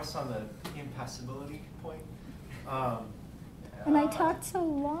to press on the impassibility point. And I talked so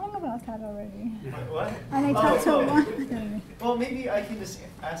long about that already. What? And I talked so long about that already. Well, maybe I can just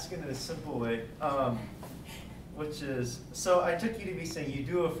ask it in a simple way, which is, so I took you to be saying you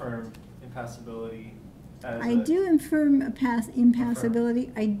do affirm impassibility. I do affirm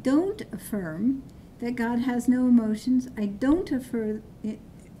impassibility. I don't affirm that God has no emotions. I don't affirm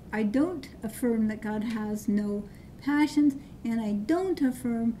that God has no passions, and I don't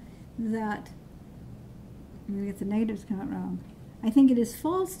affirm that, I'm going to get the negatives come out wrong. I think it is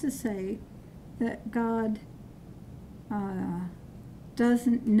false to say that God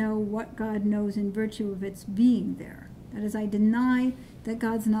doesn't know what God knows in virtue of its being there. That is, I deny that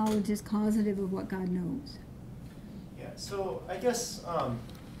God's knowledge is causative of what God knows. Yeah, so I guess...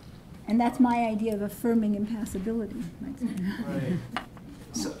 and that's my idea of affirming impassibility. Right.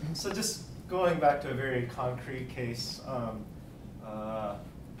 So just going back to a very concrete case,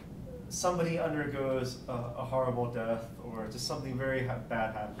 somebody undergoes a horrible death, or just something very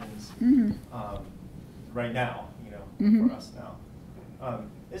bad happens right now, you know, for us now.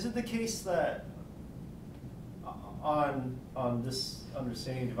 Is it the case that on this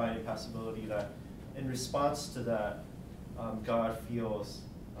understanding divine impassibility, that in response to that, God feels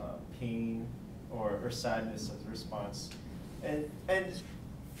pain or sadness as a response? And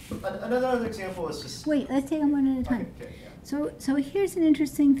another example is just... Wait, let's take them one at a time. Okay, yeah. So here's an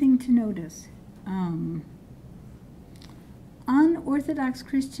interesting thing to notice. On Orthodox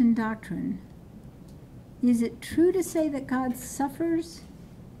Christian doctrine, is it true to say that God suffers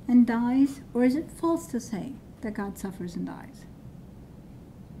and dies, or is it false to say that God suffers and dies?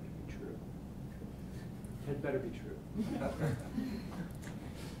 True. It better be true.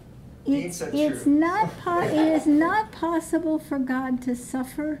 Dean It said is true. not possible for God to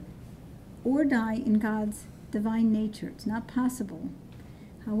suffer or die in God's divine nature. It's not possible.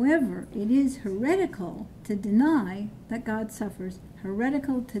 However, it is heretical to deny that God suffers,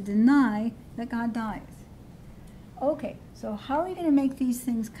 heretical to deny that God dies. Okay, so how are we going to make these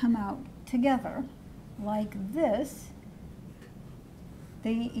things come out together like this?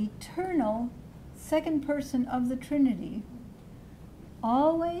 The eternal second person of the Trinity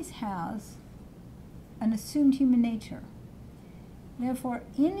always has an assumed human nature. Therefore,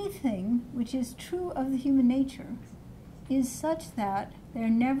 anything which is true of the human nature is such that there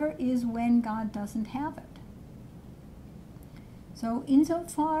never is when God doesn't have it. So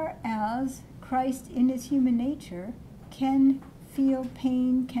insofar as Christ in his human nature can feel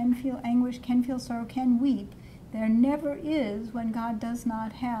pain, can feel anguish, can feel sorrow, can weep, there never is when God does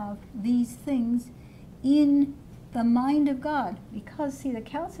not have these things in the mind of God. Because, see, the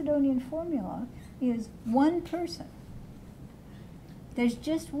Chalcedonian formula is one person. There's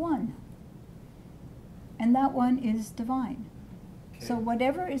just one. And that one is divine. Okay. So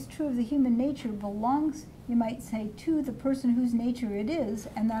whatever is true of the human nature belongs, you might say, to the person whose nature it is,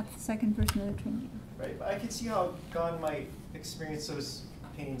 and that's the second person of the Trinity. Right, but I can see how God might experience those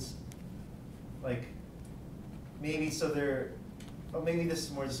pains, like, maybe so there, or maybe this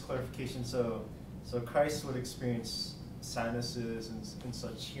is more just clarification, so Christ would experience sadnesses and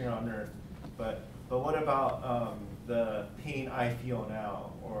such here on earth, but what about the pain I feel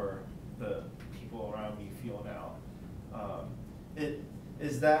now, or the people around me feel now?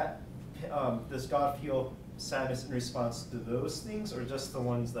 Does God feel sadness in response to those things, or just the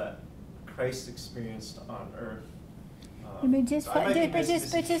ones that Christ experienced on earth?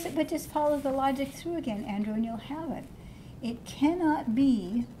 But just follow the logic through again, Andrew, and you'll have it. It cannot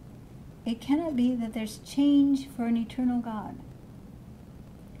be that there's change for an eternal God.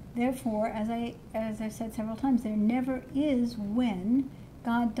 Therefore, as I've said several times, there never is when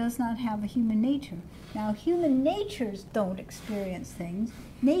God does not have a human nature. Now, human natures don't experience things.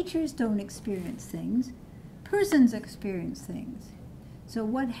 Natures don't experience things. Persons experience things. So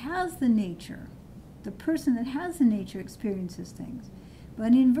what has the nature? The person that has the nature experiences things.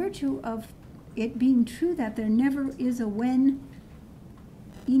 But in virtue of it being true that there never is a when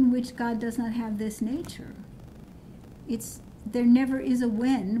in which God does not have this nature, there never is a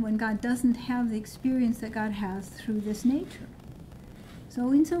when God doesn't have the experience that God has through this nature.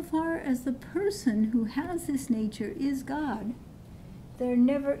 So insofar as the person who has this nature is God, there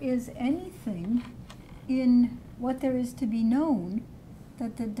never is anything in what there is to be known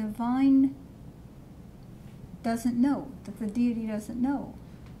that the divine doesn't know, that the deity doesn't know.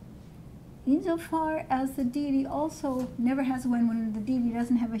 Insofar as the deity also never has when the deity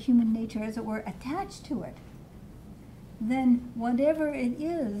doesn't have a human nature, as it were, attached to it, then whatever it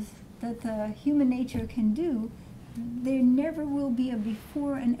is that the human nature can do, there never will be a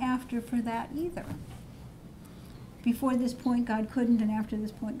before and after for that either. Before this point God couldn't, and after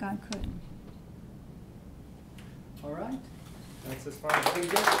this point God could. All right. That's as far as we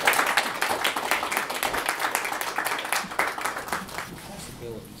get.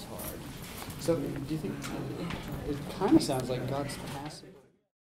 Possibility is hard. So do you think it kind of sounds like God's passive?